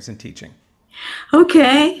experience in teaching.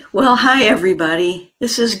 Okay. Well, hi, everybody.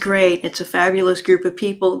 This is great. It's a fabulous group of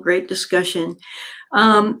people, great discussion.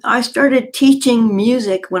 I started teaching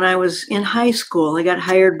music when I was in high school. I got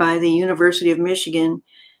hired by the University of Michigan,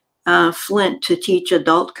 Flint, to teach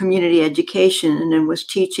adult community education, and then was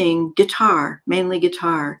teaching guitar, mainly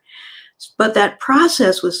guitar. But that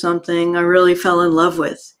process was something I really fell in love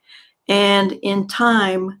with. And in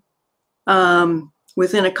time,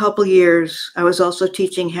 within a couple years, I was also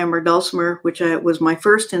teaching hammer dulcimer, which was my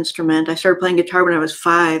first instrument. I started playing guitar when I was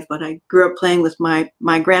 5, but I grew up playing with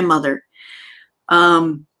my grandmother.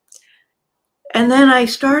 And then I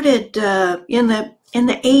started in the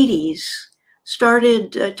 80s,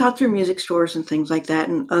 taught through music stores and things like that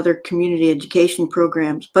and other community education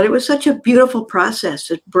programs. But it was such a beautiful process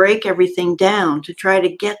to break everything down, to try to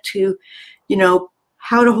get to,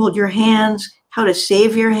 how to hold your hands, how to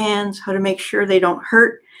save your hands, how to make sure they don't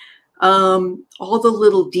hurt, all the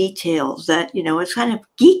little details that, it's kind of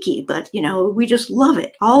geeky, but, we just love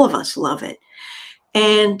it. All of us love it.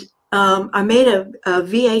 And I made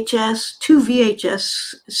two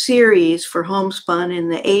VHS series for Homespun in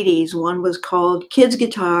the 80s. One was called Kids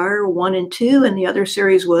Guitar 1 and 2, and the other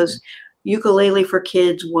series was Ukulele for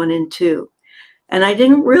Kids 1 and 2. And I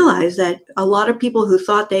didn't realize that a lot of people who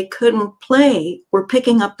thought they couldn't play were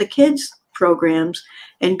picking up the kids' programs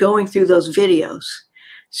and going through those videos.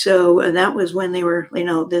 So and that was when they were,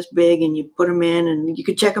 this big, and you put them in and you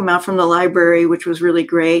could check them out from the library, which was really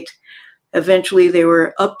great. Eventually they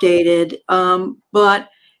were updated. But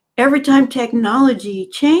every time technology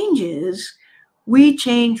changes, we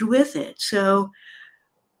change with it. So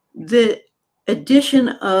the addition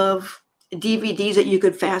of DVDs that you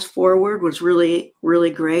could fast forward was really,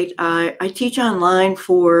 really great. I teach online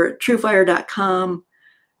for TrueFire.com,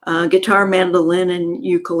 guitar, mandolin, and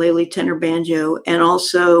ukulele, tenor, banjo, and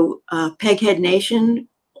also Peghead Nation,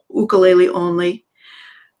 ukulele only,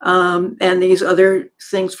 and these other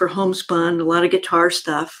things for Homespun, a lot of guitar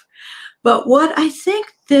stuff. But what I think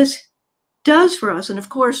this does for us, and of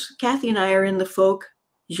course, Kathy and I are in the folk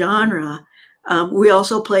genre, we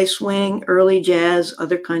also play swing, early jazz,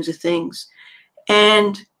 other kinds of things.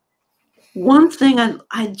 And one thing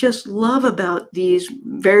I just love about these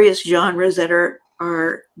various genres that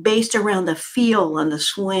are based around the feel and the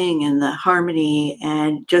swing and the harmony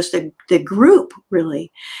and just the group,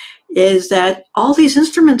 really, is that all these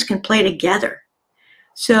instruments can play together.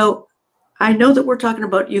 So I know that we're talking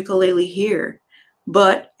about ukulele here,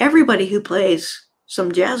 but everybody who plays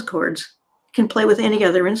some jazz chords can play with any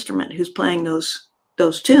other instrument who's playing those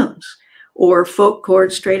tunes, or folk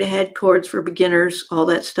chords, straight ahead chords for beginners, all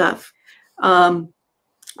that stuff. But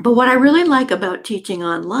what I really like about teaching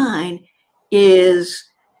online is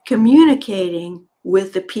communicating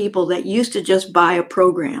with the people that used to just buy a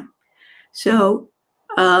program. So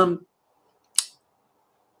I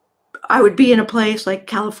would be in a place like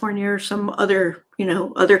California or some other,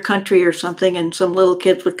 other country or something, and some little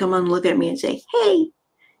kids would come on and look at me and say, hey,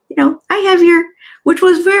 I have which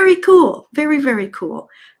was very cool, very, very cool.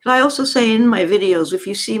 But I also say in my videos, if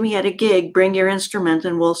you see me at a gig, bring your instrument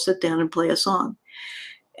and we'll sit down and play a song.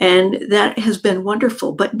 And that has been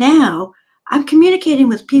wonderful. But now I'm communicating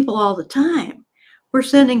with people all the time. We're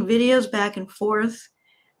sending videos back and forth.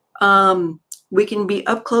 We can be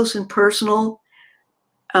up close and personal.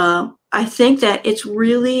 I think that it's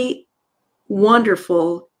really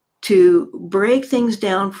wonderful to break things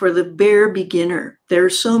down for the bare beginner. There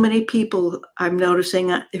are so many people I'm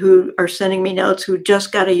noticing who are sending me notes who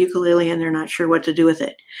just got a ukulele and they're not sure what to do with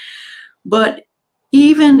it. But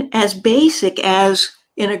even as basic as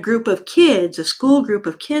in a group of kids, a school group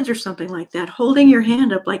of kids or something like that, holding your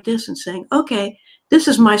hand up like this and saying, okay, this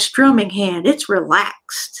is my strumming hand. It's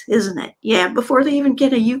relaxed, isn't it? Yeah, before they even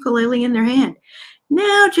get a ukulele in their hand.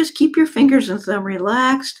 Now just keep your fingers and thumb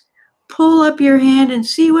relaxed. Pull up your hand and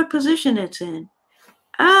see what position it's in.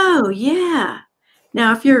 Oh, yeah.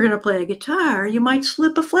 Now, if you're going to play a guitar, you might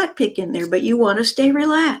slip a flat pick in there, but you want to stay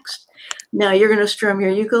relaxed. Now you're going to strum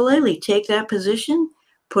your ukulele. Take that position,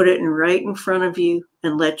 put it right in front of you,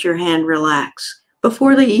 and let your hand relax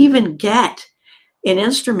before they even get an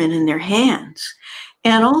instrument in their hands.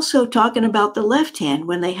 And also talking about the left hand,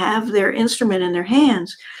 when they have their instrument in their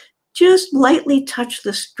hands, just lightly touch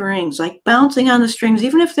the strings, like bouncing on the strings,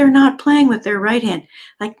 even if they're not playing with their right hand.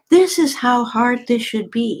 Like, this is how hard this should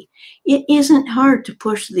be. It isn't hard to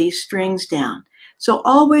push these strings down. So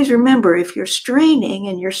always remember, if you're straining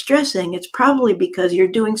and you're stressing, it's probably because you're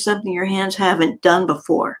doing something your hands haven't done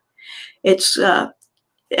before.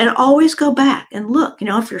 And always go back and look,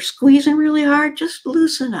 if you're squeezing really hard, just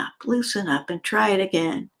loosen up and try it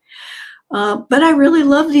again. But I really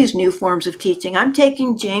love these new forms of teaching. I'm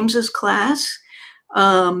taking James's class,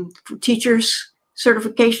 teacher's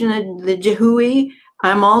certification at the JHUI.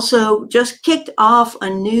 I'm also just kicked off a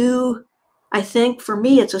new, I think for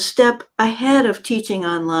me, it's a step ahead of teaching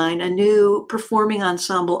online, a new performing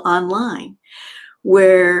ensemble online,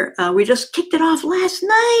 where we just kicked it off last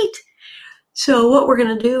night. So what we're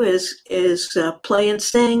going to do is play and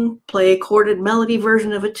sing, play a chorded melody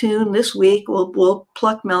version of a tune. This week we'll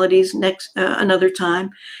pluck melodies another time.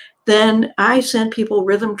 Then I send people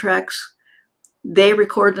rhythm tracks. They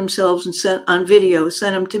record themselves and send on video,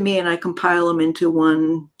 send them to me, and I compile them into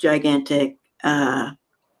one gigantic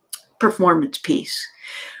performance piece,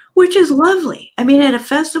 which is lovely. I mean, at a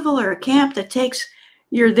festival or a camp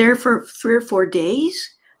you're there for 3 or 4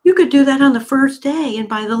 days. You could do that on the first day, and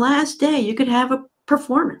by the last day, you could have a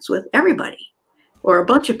performance with everybody, or a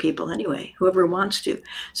bunch of people anyway, whoever wants to.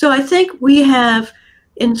 So I think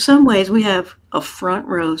in some ways, we have a front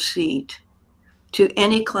row seat to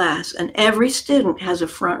any class, and every student has a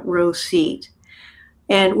front row seat.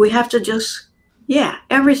 And we have to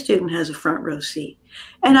every student has a front row seat.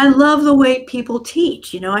 And I love the way people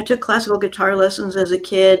teach. I took classical guitar lessons as a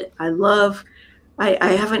kid.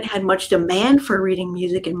 I haven't had much demand for reading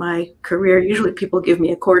music in my career. Usually people give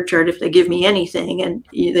me a chord chart if they give me anything, and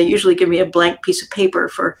they usually give me a blank piece of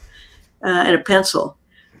paper and a pencil.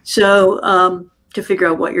 So to figure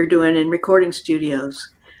out what you're doing in recording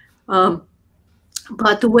studios.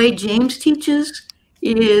 But the way James teaches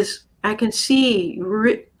is, I can see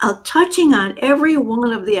touching on every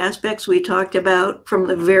one of the aspects we talked about from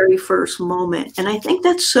the very first moment. And I think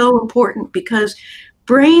that's so important, because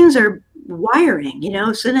brains are wiring,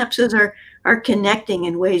 synapses are connecting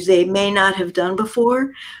in ways they may not have done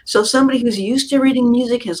before. So somebody who's used to reading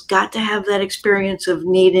music has got to have that experience of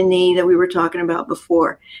knee to knee that we were talking about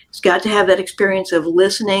before. It's got to have that experience of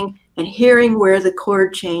listening and hearing where the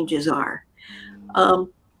chord changes are.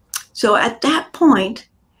 So at that point,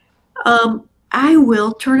 I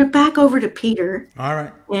will turn it back over to Peter. All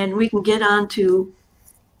right. And we can get on to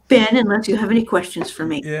Ben, unless you have any questions for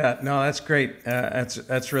me. Yeah, no, that's great.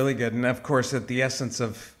 That's really good. And of course, at the essence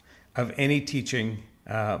of any teaching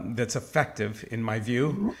that's effective, in my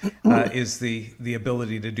view, is the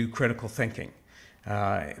ability to do critical thinking.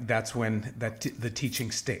 That's when the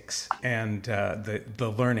teaching sticks and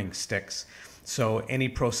the learning sticks. So any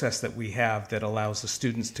process that we have that allows the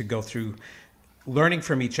students to go through learning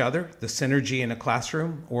from each other, the synergy in a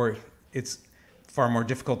classroom, or it's far more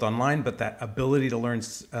difficult online, but that ability to learn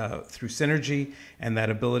through synergy and that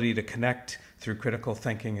ability to connect through critical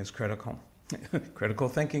thinking is critical. Critical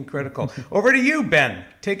thinking, critical. Over to you, Ben.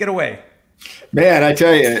 Take it away. Man, I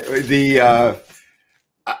tell you,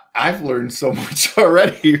 I've learned so much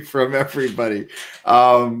already from everybody.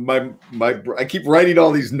 I keep writing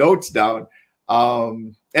all these notes down.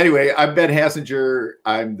 Anyway, I'm Ben Hassinger.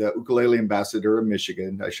 I'm the ukulele ambassador of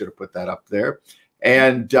Michigan. I should have put that up there.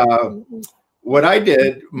 And what I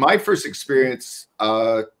did, my first experience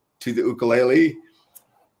to the ukulele,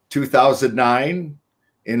 2009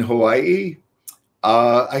 in Hawaii,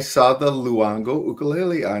 I saw the Luongo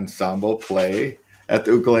Ukulele Ensemble play at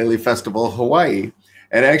the Ukulele Festival Hawaii.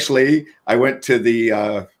 And actually, I went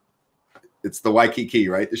to it's the Waikiki,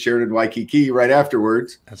 right? The Sheridan Waikiki right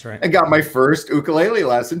afterwards. That's right. And got my first ukulele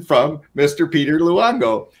lesson from Mr. Peter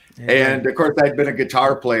Luongo. Yeah. And of course, I'd been a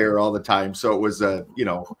guitar player all the time. So it was a,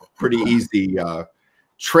 pretty easy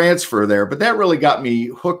transfer there. But that really got me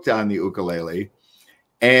hooked on the ukulele.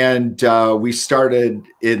 And we started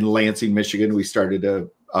in Lansing, Michigan. We started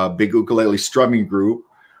a big ukulele strumming group,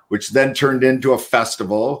 which then turned into a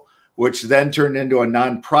festival, which then turned into a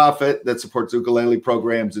nonprofit that supports ukulele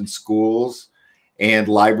programs in schools. and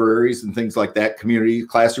libraries and things like that, community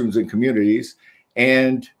classrooms and communities.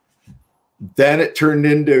 And then it turned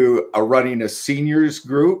into running a seniors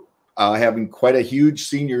group, having quite a huge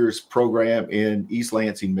seniors program in East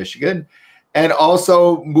Lansing, Michigan, and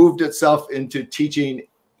also moved itself into teaching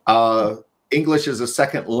English as a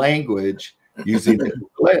second language using the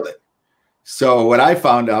ukulele. So what I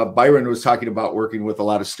found out, Byron was talking about working with a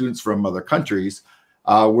lot of students from other countries.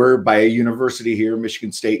 We're by a university here,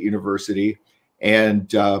 Michigan State University,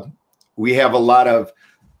 and we have a lot of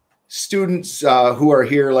students who are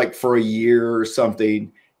here like for a year or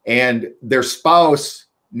something, and their spouse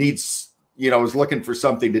needs, is looking for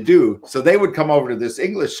something to do. So they would come over to this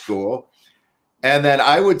English school, and then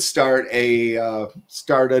I would start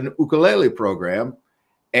an ukulele program,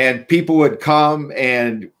 and people would come,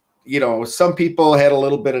 and some people had a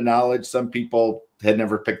little bit of knowledge, some people had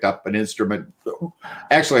never picked up an instrument.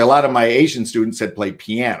 Actually, a lot of my Asian students had played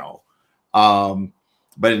piano,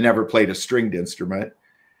 but had never played a stringed instrument.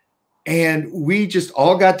 And we just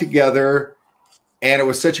all got together, and it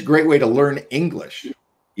was such a great way to learn English,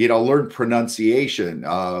 learn pronunciation.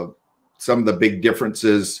 Some of the big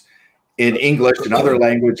differences in English and other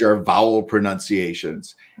language are vowel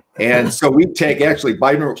pronunciations. And so we take, actually,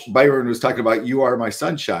 Byron was talking about You Are My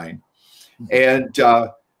Sunshine. And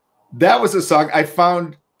that was a song I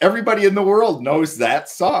found everybody in the world knows that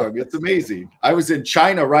song. It's amazing. I was in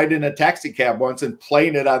China riding a taxi cab once and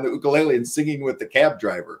playing it on the ukulele and singing with the cab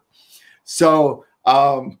driver. So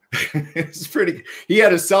it's pretty, he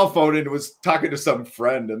had a cell phone and was talking to some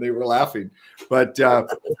friend and they were laughing. But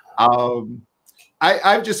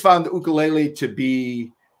I've just found the ukulele to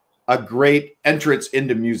be a great entrance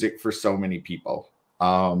into music for so many people.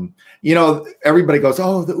 Everybody goes,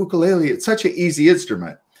 oh, the ukulele, it's such an easy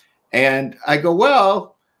instrument. And I go,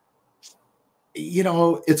 well,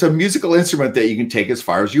 it's a musical instrument that you can take as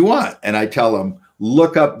far as you want. And I tell them,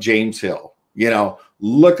 look up James Hill,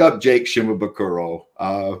 look up Jake Shimabukuro,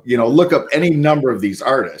 look up any number of these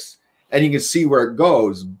artists and you can see where it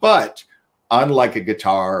goes. But unlike a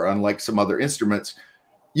guitar, unlike some other instruments,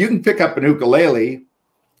 you can pick up an ukulele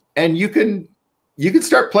and you can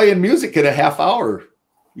start playing music in a half hour,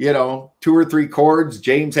 2 or 3 chords.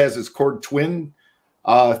 James has his chord twin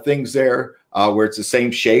things there where it's the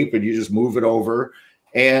same shape and you just move it over.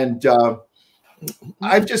 And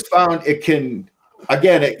I've just found it can,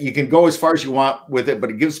 again, you can go as far as you want with it, but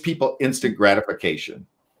it gives people instant gratification.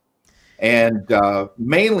 And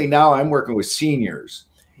mainly now I'm working with seniors,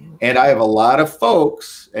 and I have a lot of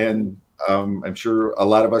folks, and I'm sure a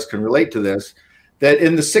lot of us can relate to this, that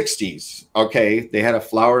in the 60s, okay, they had a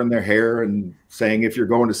flower in their hair and saying, if you're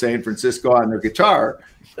going to San Francisco on their guitar,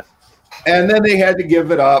 and then they had to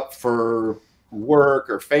give it up for work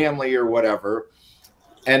or family or whatever.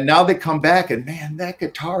 And now they come back and, man, that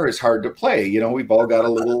guitar is hard to play. We've all got a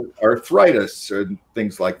little arthritis and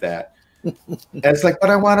things like that. And it's like,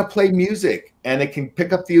 but I want to play music. And they can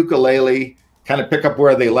pick up the ukulele, kind of pick up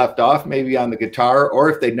where they left off, maybe on the guitar,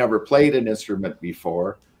 or if they've never played an instrument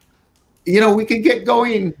before. We can get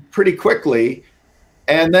going pretty quickly.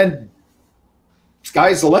 And then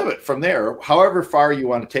sky's the limit from there, however far you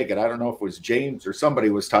want to take it. I don't know if it was James or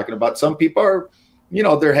somebody was talking about, some people are,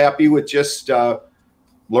 they're happy with just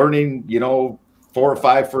learning, 4 or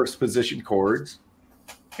 5 first position chords,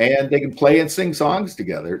 and they can play and sing songs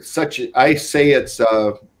together.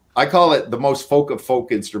 I call it the most folk of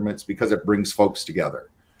folk instruments because it brings folks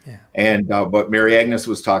together. Yeah. And what Mary Agnes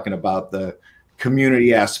was talking about, the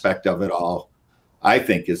community aspect of it all, I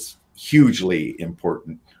think is hugely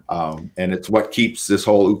important. And it's what keeps this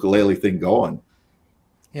whole ukulele thing going.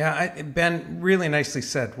 Yeah, Ben, really nicely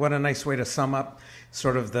said. What a nice way to sum up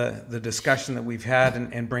sort of the discussion that we've had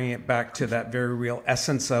and bringing it back to that very real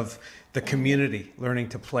essence of the community, learning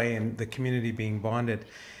to play and the community being bonded.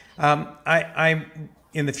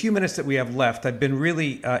 In the few minutes that we have left, I've been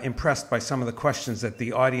really impressed by some of the questions that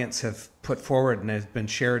the audience have put forward and has been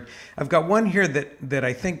shared. I've got one here that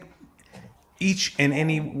I think each and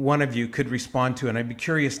any one of you could respond to, and I'd be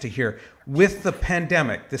curious to hear. With the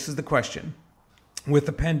pandemic, this is the question. With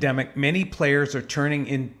the pandemic, many players are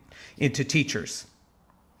turning into teachers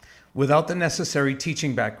without the necessary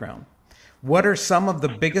teaching background. What are some of the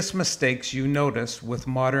biggest mistakes you notice with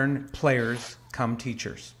modern players come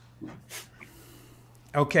teachers?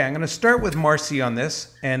 Okay, I'm going to start with Marcy on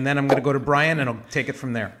this, and then I'm going to go to Brian, and I'll take it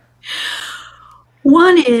from there.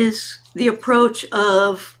 One is the approach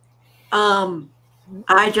of,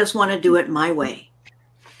 I just want to do it my way,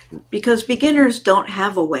 because beginners don't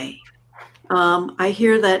have a way. I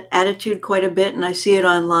hear that attitude quite a bit, and I see it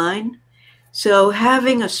online. So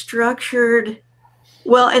having a structured,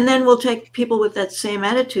 and then we'll take people with that same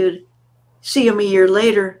attitude see them a year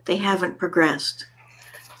later, they haven't progressed.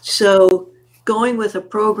 So going with a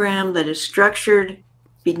program that is structured,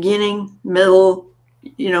 beginning, middle,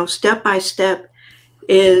 step by step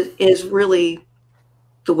is really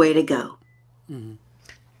the way to go. Mm-hmm.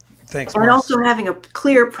 Thanks, and also having a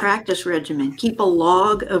clear practice regimen. Keep a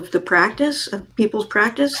log of the practice, of people's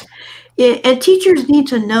practice. And teachers need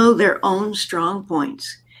to know their own strong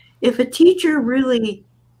points. If a teacher really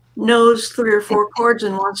knows 3 or 4 chords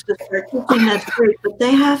and wants to start teaching, that's great, but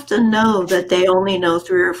they have to know that they only know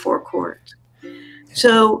 3 or 4 chords.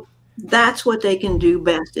 So that's what they can do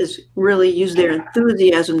best, is really use their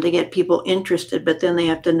enthusiasm to get people interested, but then they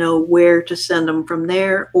have to know where to send them from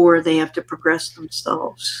there, or they have to progress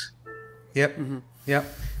themselves. Yep. Mm-hmm. Yep.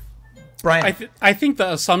 Brian, I think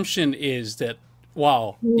the assumption is that,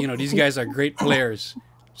 wow, these guys are great players,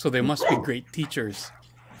 so they must be great teachers.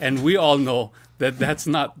 And we all know that that's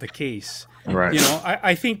not the case. Right.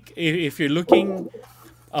 I think if you're looking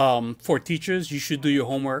for teachers, you should do your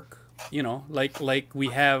homework. Like we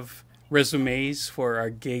have resumes for our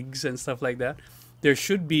gigs and stuff like that. There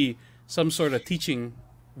should be some sort of teaching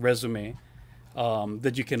resume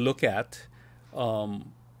that you can look at.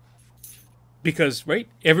 Because, right,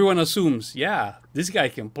 everyone assumes, yeah, this guy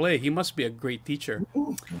can play. He must be a great teacher.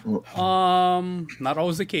 Not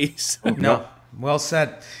always the case. No. Well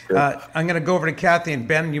said. I'm going to go over to Kathy, and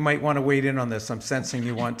Ben, you might want to weigh in on this. I'm sensing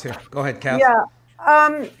you want to. Go ahead, Kathy. Yeah.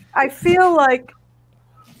 I feel like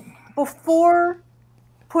before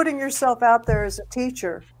putting yourself out there as a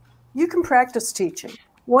teacher, you can practice teaching.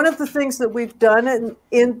 One of the things that we've done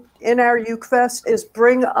in our Uke Fest is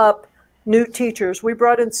bring up new teachers. We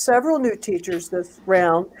brought in several new teachers this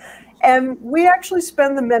round, and we actually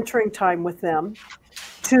spend the mentoring time with them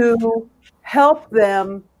to help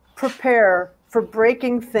them prepare for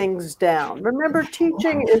breaking things down. Remember,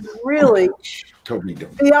 teaching is really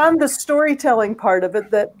beyond the storytelling part of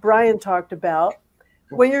it that Brian talked about.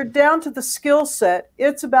 When you're down to the skill set,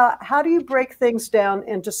 it's about how do you break things down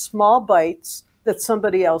into small bites that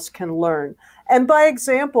somebody else can learn. And by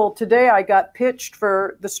example, today I got pitched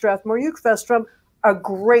for the Strathmore Uke Fest from a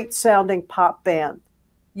great sounding pop band,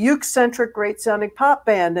 Uke-centric, great sounding pop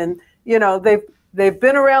band. And, they've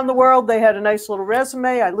been around the world. They had a nice little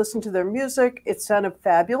resume. I listened to their music. It sounded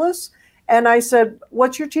fabulous. And I said,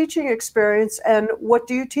 what's your teaching experience and what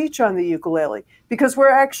do you teach on the ukulele? Because we're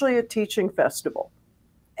actually a teaching festival.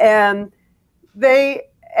 And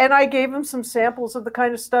I gave them some samples of the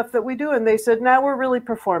kind of stuff that we do. And they said, no, we're really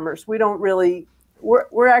performers.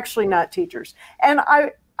 We're actually not teachers. And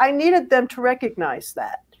I needed them to recognize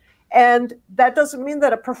that. And that doesn't mean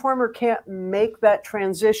that a performer can't make that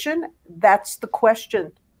transition. That's the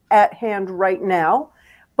question at hand right now.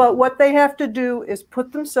 But what they have to do is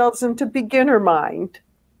put themselves into beginner mind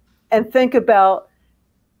and think about,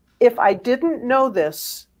 if I didn't know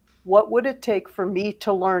this, what would it take for me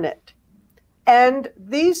to learn it? And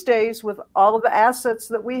these days, with all of the assets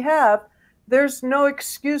that we have, there's no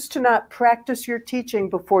excuse to not practice your teaching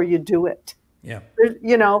before you do it. Yeah.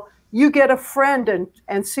 You get a friend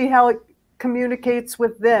and see how it communicates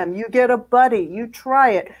with them. You get a buddy, you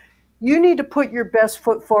try it. You need to put your best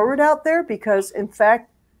foot forward out there, because in fact,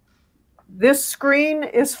 this screen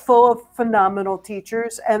is full of phenomenal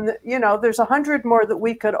teachers. And, there's 100 more that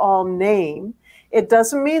we could all name. It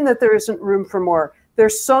doesn't mean that there isn't room for more.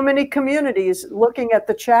 There's so many communities, looking at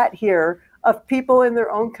the chat here, of people in their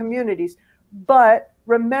own communities. But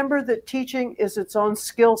remember that teaching is its own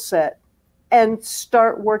skill set, and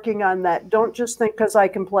start working on that. Don't just think because I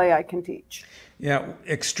can play, I can teach. Yeah,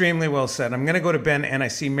 extremely well said. I'm going to go to Ben, and I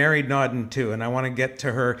see Mary nodding too, and I want to get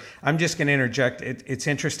to her. I'm just going to interject. It's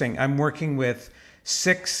interesting. I'm working with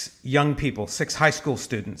 6 young people, 6 high school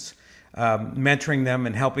students, mentoring them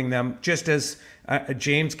and helping them, just as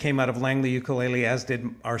James came out of Langley Ukulele, as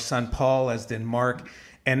did our son Paul, as did Mark,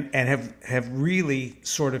 and have really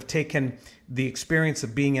sort of taken the experience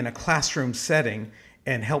of being in a classroom setting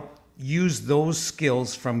and help use those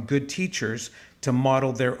skills from good teachers to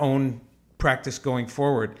model their own practice going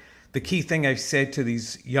forward. The key thing I say to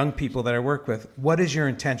these young people that I work with, what is your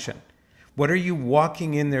intention? What are you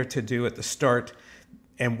walking in there to do at the start?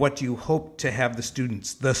 And what do you hope to have the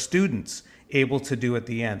students able to do at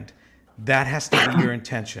the end? That has to be your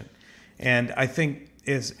intention. And I think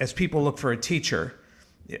as people look for a teacher,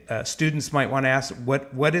 students might want to ask,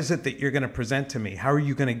 what is it that you're going to present to me? How are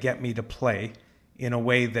you going to get me to play in a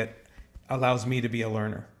way that allows me to be a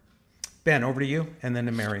learner? Ben, over to you, and then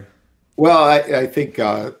to Mary. Well, I think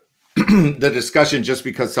the discussion, just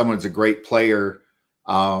because someone's a great player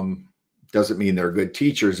doesn't mean they're a good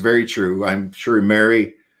teacher, is very true. I'm sure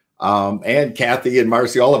Mary and Kathy and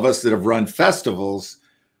Marcy, all of us that have run festivals,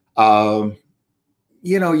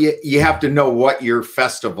 you know, you have to know what your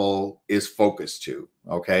festival is focused to.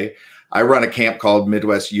 Okay. I run a camp called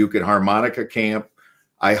Midwest Uke and Harmonica Camp.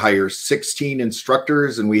 I hire 16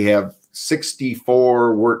 instructors and we have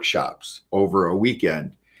 64 workshops over a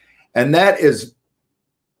weekend. And that is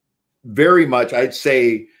very much, I'd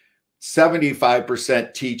say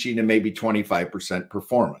 75% teaching and maybe 25%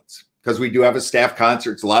 performance, because we do have a staff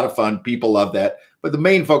concert. It's a lot of fun. People love that. But the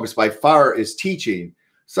main focus by far is teaching.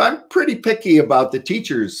 So I'm pretty picky about the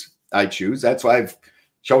teachers I choose. That's why I've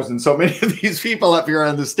chosen so many of these people up here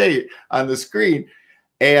on the screen.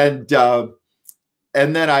 And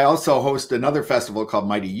then I also host another festival called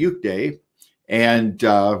Mighty Uke Day, and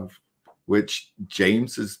which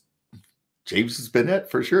James has been at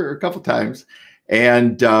for sure a couple times.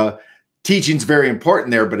 And teaching's very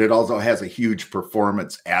important there, but it also has a huge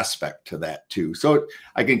performance aspect to that too. So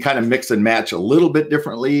I can kind of mix and match a little bit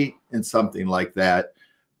differently in something like that.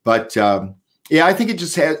 But yeah, I think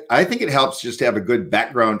it helps just to have a good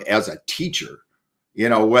background as a teacher, you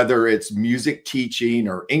know, whether it's music teaching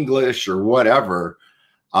or English or whatever,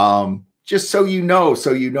 just so you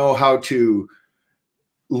know how to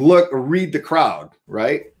read the crowd,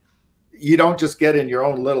 right? You don't just get in your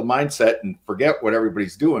own little mindset and forget what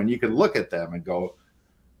everybody's doing. You can look at them and go,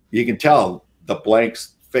 you can tell the blank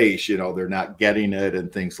face, you know, they're not getting it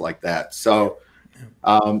and things like that. So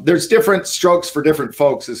there's different strokes for different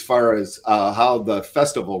folks as far as how the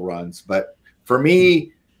festival runs. But for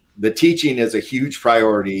me, the teaching is a huge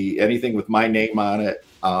priority. Anything with my name on it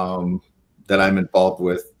that I'm involved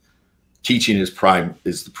with, teaching is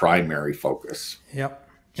the primary focus. Yep.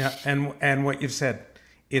 Yeah. And what you've said,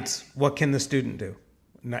 it's what can the student do?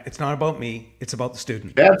 It's not about me. It's about the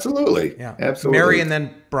student. Absolutely. Yeah. Absolutely. Mary and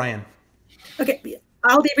then Brian. Okay.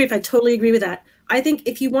 I'll be brief. I totally agree with that. I think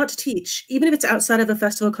if you want to teach, even if it's outside of a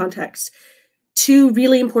festival context, two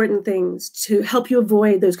really important things to help you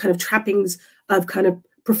avoid those kind of trappings of kind of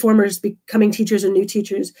performers becoming teachers and new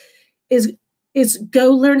teachers is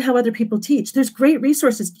go learn how other people teach. There's great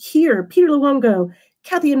resources here. Peter Luongo,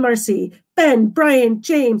 Kathy and Marcy, Ben, Brian,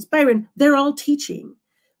 James, Byron, they're all teaching.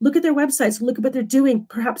 Look at their websites, look at what they're doing,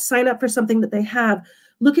 perhaps sign up for something that they have.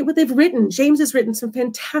 Look at what they've written. James has written some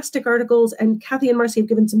fantastic articles, and Kathy and Marcy have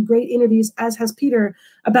given some great interviews, as has Peter,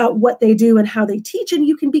 about what they do and how they teach, and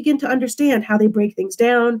you can begin to understand how they break things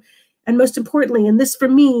down. And most importantly, and this for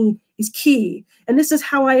me is key, and this is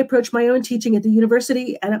how I approach my own teaching at the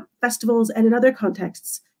university and at festivals and in other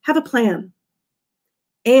contexts, have a plan.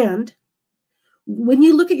 And when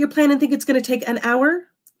you look at your plan and think it's going to take an hour,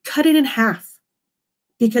 cut it in half,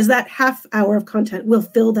 because that half hour of content will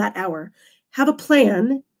fill that hour. Have a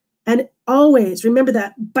plan, and always remember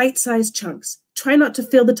that bite-sized chunks. Try not to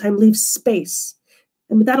fill the time, leave space.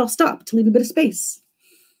 And with that, I'll stop to leave a bit of space.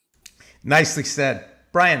 Nicely said.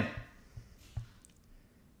 Brian.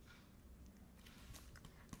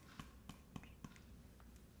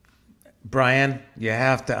 Brian, you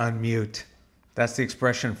have to unmute. That's the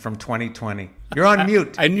expression from 2020. You're on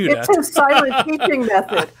mute. I knew that. It's a silent teaching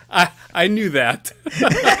method. I knew that.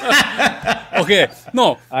 Okay,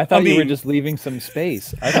 no. I thought you were just leaving some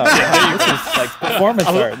space. I thought, wow, this is like performance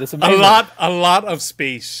art. This is amazing. A lot of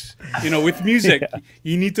space. You know, with music,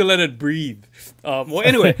 you need to let it breathe. Well,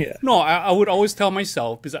 anyway, no, I would always tell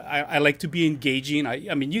myself, because I like to be engaging.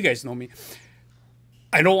 I mean, you guys know me.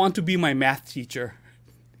 I don't want to be my math teacher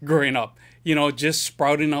growing up. You know, just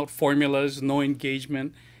sprouting out formulas, no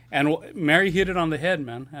engagement. And Mary hit it on the head,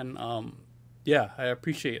 man. And yeah, I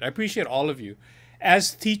appreciate all of you.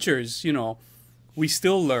 As teachers, you know, we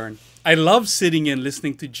still learn. I love sitting and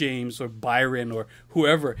listening to James or Byron or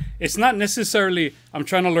whoever. It's not necessarily I'm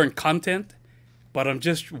trying to learn content, but I'm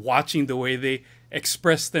just watching the way they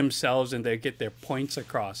express themselves and they get their points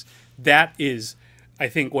across. That is, I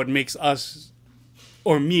think, what makes us,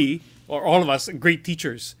 or me, or all of us, great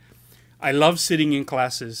teachers. I love sitting in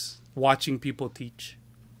classes, watching people teach,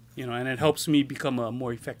 you know, and it helps me become a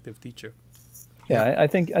more effective teacher. Yeah, I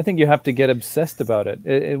think you have to get obsessed about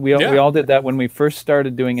it. We all did that when we first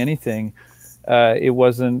started doing anything. It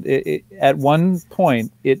wasn't. At one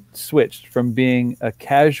point, it switched from being a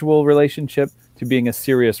casual relationship to being a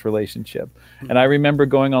serious relationship. And I remember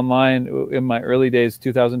going online in my early days,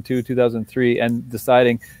 2002, 2003, and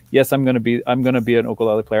deciding, yes, I'm going to be an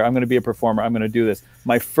ukulele player. I'm going to be a performer. I'm going to do this.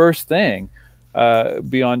 My first thing,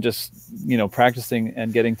 beyond just, you know, practicing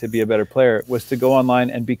and getting to be a better player, was to go online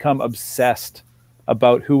and become obsessed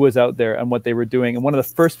about who was out there and what they were doing. And one of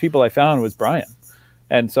the first people I found was Brian.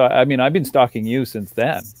 And so, I mean, I've been stalking you since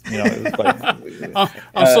then. You know, it was like,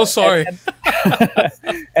 I'm so sorry.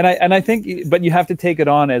 And I think, but you have to take it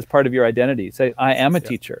on as part of your identity. Say, I am a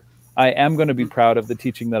teacher. I am going to be proud of the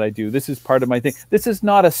teaching that I do. This is part of my thing. This is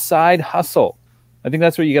not a side hustle. I think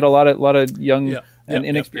that's where you get a lot of young and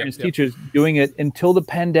inexperienced teachers doing it until the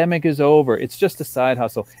pandemic is over. It's just a side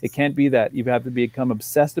hustle. It can't be that. You have to become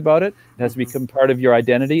obsessed about it. It has to become part of your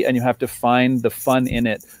identity, and you have to find the fun in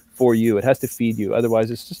it for you. It has to feed you. Otherwise,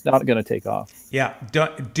 it's just not going to take off. Yeah,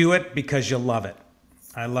 do it because you love it.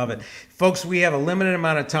 I love it. Folks, we have a limited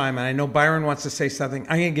amount of time, and I know Byron wants to say something.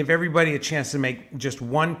 I'm going to give everybody a chance to make just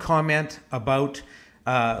one comment about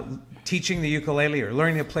teaching the ukulele or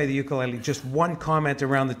learning to play the ukulele. Just one comment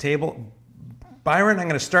around the table. Byron, I'm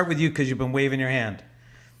going to start with you because you've been waving your hand.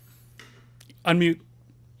 Unmute.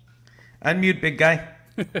 Unmute, big guy.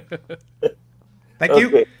 Thank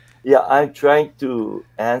you. Yeah, I'm trying to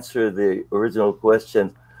answer the original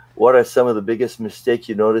question. What are some of the biggest mistakes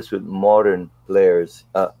you notice with modern players?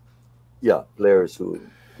 Players who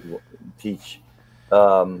teach,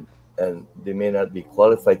 and they may not be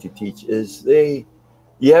qualified to teach.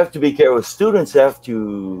 You have to be careful. Students have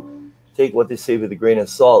to take what they say with a grain of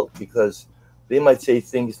salt, because they might say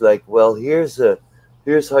things like, "Well, here's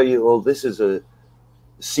how you hold. This is a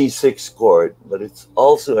C6 chord, but it's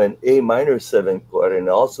also an A minor 7 chord, and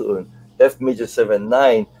also an F major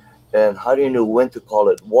 7/9. And how do you know when to call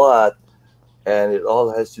it what?" And it all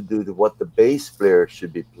has to do with what the bass player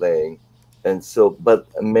should be playing. And so, but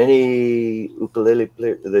many ukulele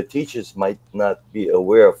players, the teachers might not be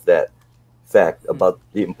aware of that fact about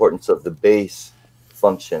the importance of the bass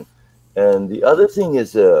function. And the other thing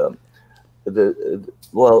is, I'll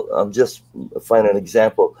just find an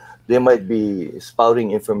example. They might be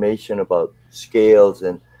spouting information about scales,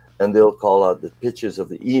 and they'll call out the pitches of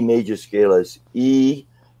the E major scale as E,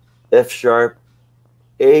 F sharp,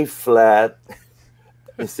 A flat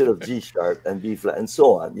instead of G sharp, and B flat, and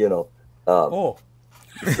so on.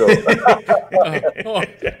 So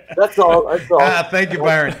that's all. Thank you,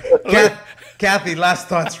 Byron. Kathy, last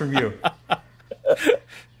thoughts from you.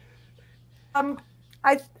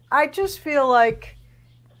 I just feel like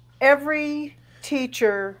every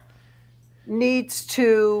teacher needs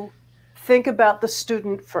to think about the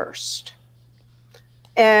student first,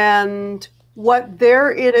 and what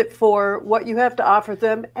they're in it for, what you have to offer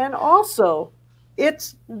them. And also,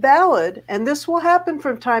 it's valid, and this will happen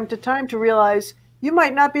from time to time, to realize you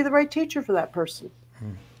might not be the right teacher for that person.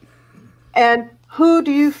 And who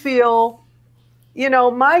do you feel,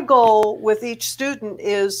 my goal with each student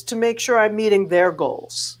is to make sure I'm meeting their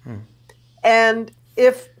goals. And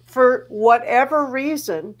if for whatever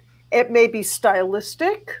reason, it may be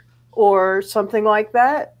stylistic or something like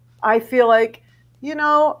that, I feel like,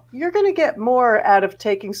 you're going to get more out of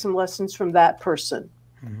taking some lessons from that person.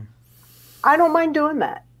 I don't mind doing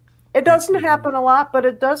that. It doesn't happen a lot, but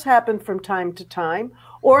it does happen from time to time.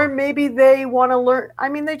 Or maybe they want to learn.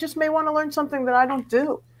 They just may want to learn something that I don't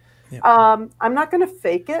do. I'm not going to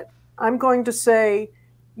fake it. I'm going to say,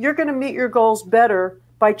 you're going to meet your goals better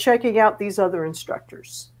by checking out these other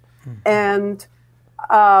instructors. And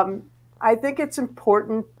I think it's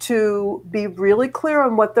important to be really clear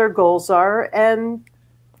on what their goals are and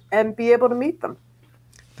be able to meet them.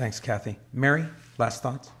 Thanks, Kathy. Mary, last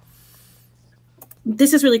thoughts?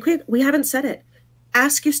 This is really quick. We haven't said it.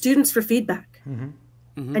 Ask your students for feedback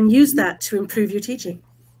and use that to improve your teaching.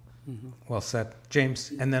 Well said.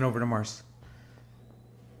 James, and then over to Mars.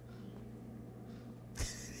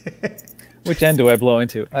 Which end do I blow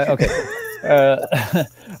into? Okay.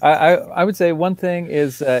 I would say one thing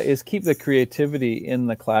is keep the creativity in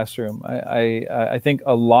the classroom. I think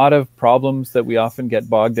a lot of problems that we often get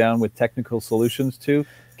bogged down with technical solutions to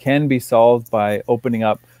can be solved by opening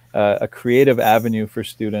up a creative avenue for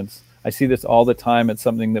students. I see this all the time. It's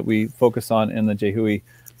something that we focus on in the JHUI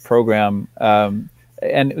program.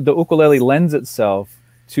 And the ukulele lends itself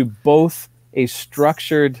to both a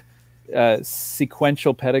structured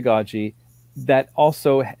sequential pedagogy that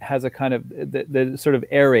also has a kind of the sort of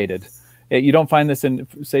aerated. You don't find this in,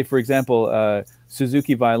 say, for example,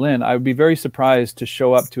 Suzuki violin. I would be very surprised to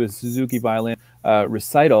show up to a Suzuki violin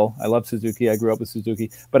recital. I love Suzuki. I grew up with Suzuki.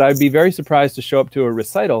 But I'd be very surprised to show up to a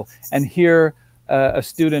recital and hear a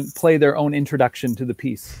student play their own introduction to the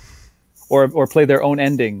piece, or play their own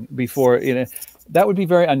ending before. That would be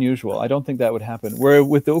very unusual. I don't think that would happen. Where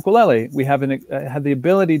with the ukulele, we have had the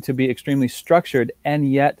ability to be extremely structured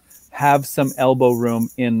and yet have some elbow room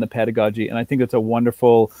in the pedagogy. And I think it's a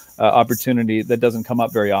wonderful opportunity that doesn't come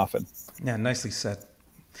up very often. Yeah, nicely said.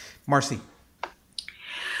 Marcy.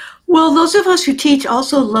 Well, those of us who teach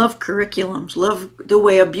also love curriculums, love the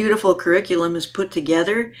way a beautiful curriculum is put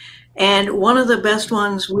together. And one of the best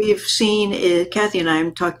ones we've seen, is, Kathy and I,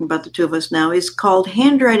 I'm talking about the two of us now, is called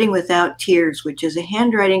Handwriting Without Tears, which is a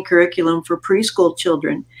handwriting curriculum for preschool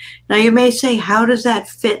children. Now, you may say, how does that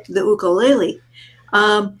fit the ukulele?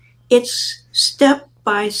 It's step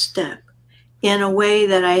by step in a way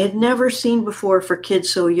that I had never seen before for kids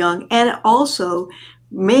so young, and also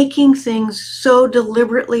making things so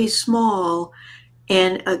deliberately small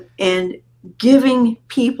and giving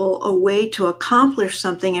people a way to accomplish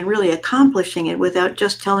something and really accomplishing it without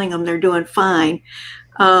just telling them they're doing fine.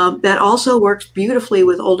 That also works beautifully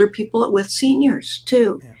with older people, with seniors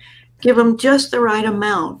too. Yeah. Give them just the right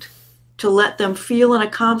amount to let them feel an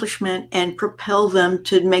accomplishment and propel them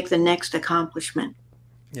to make the next accomplishment.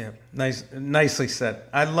 Yeah, nicely said.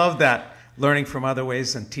 I love that. Learning from other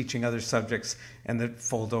ways and teaching other subjects and then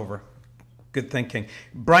fold over. Good thinking.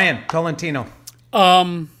 Brian Tolentino.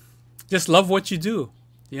 Just love what you do,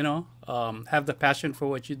 you know, have the passion for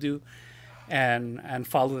what you do and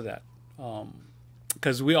follow that.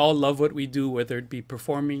 Because we all love what we do, whether it be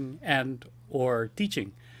performing and or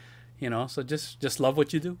teaching, you know, so just love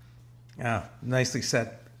what you do. Yeah, nicely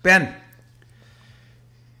said. Ben.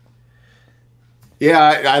 Yeah,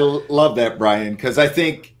 I love that, Brian, because I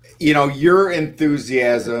think, you know, your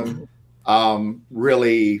enthusiasm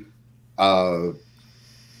really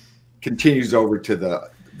continues over to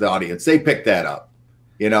the audience. They pick that up.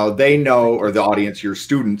 You know, they know, or the audience, your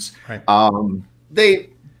students, right.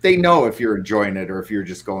 They know if you're enjoying it or if you're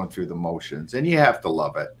just going through the motions, and you have to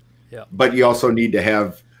love it. Yeah. But you also need to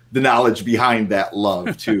have the knowledge behind that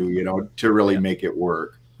love too, you know, to really make it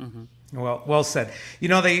work. Mm-hmm. Well said. You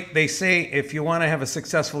know, they say if you want to have a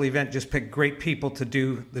successful event, just pick great people to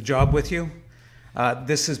do the job with you.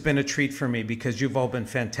 This has been a treat for me because you've all been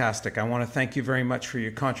fantastic. I want to thank you very much for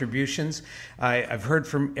your contributions. I've heard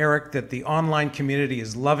from Eric that the online community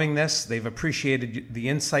is loving this. They've appreciated the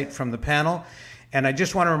insight from the panel. And I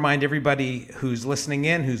just want to remind everybody who's listening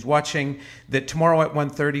in, who's watching, that tomorrow at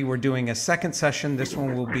 1:30 we're doing a second session. This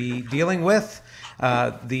one will be dealing with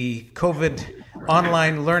the COVID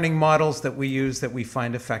online learning models that we use that we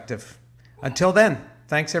find effective. Until then,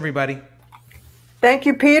 thanks everybody. Thank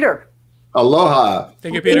you, Peter. Aloha.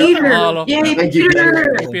 Thank you, Peter. Peter. Yay, Thank you,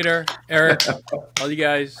 Peter. Thank you, Peter. Eric, all you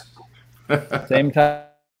guys. Same time.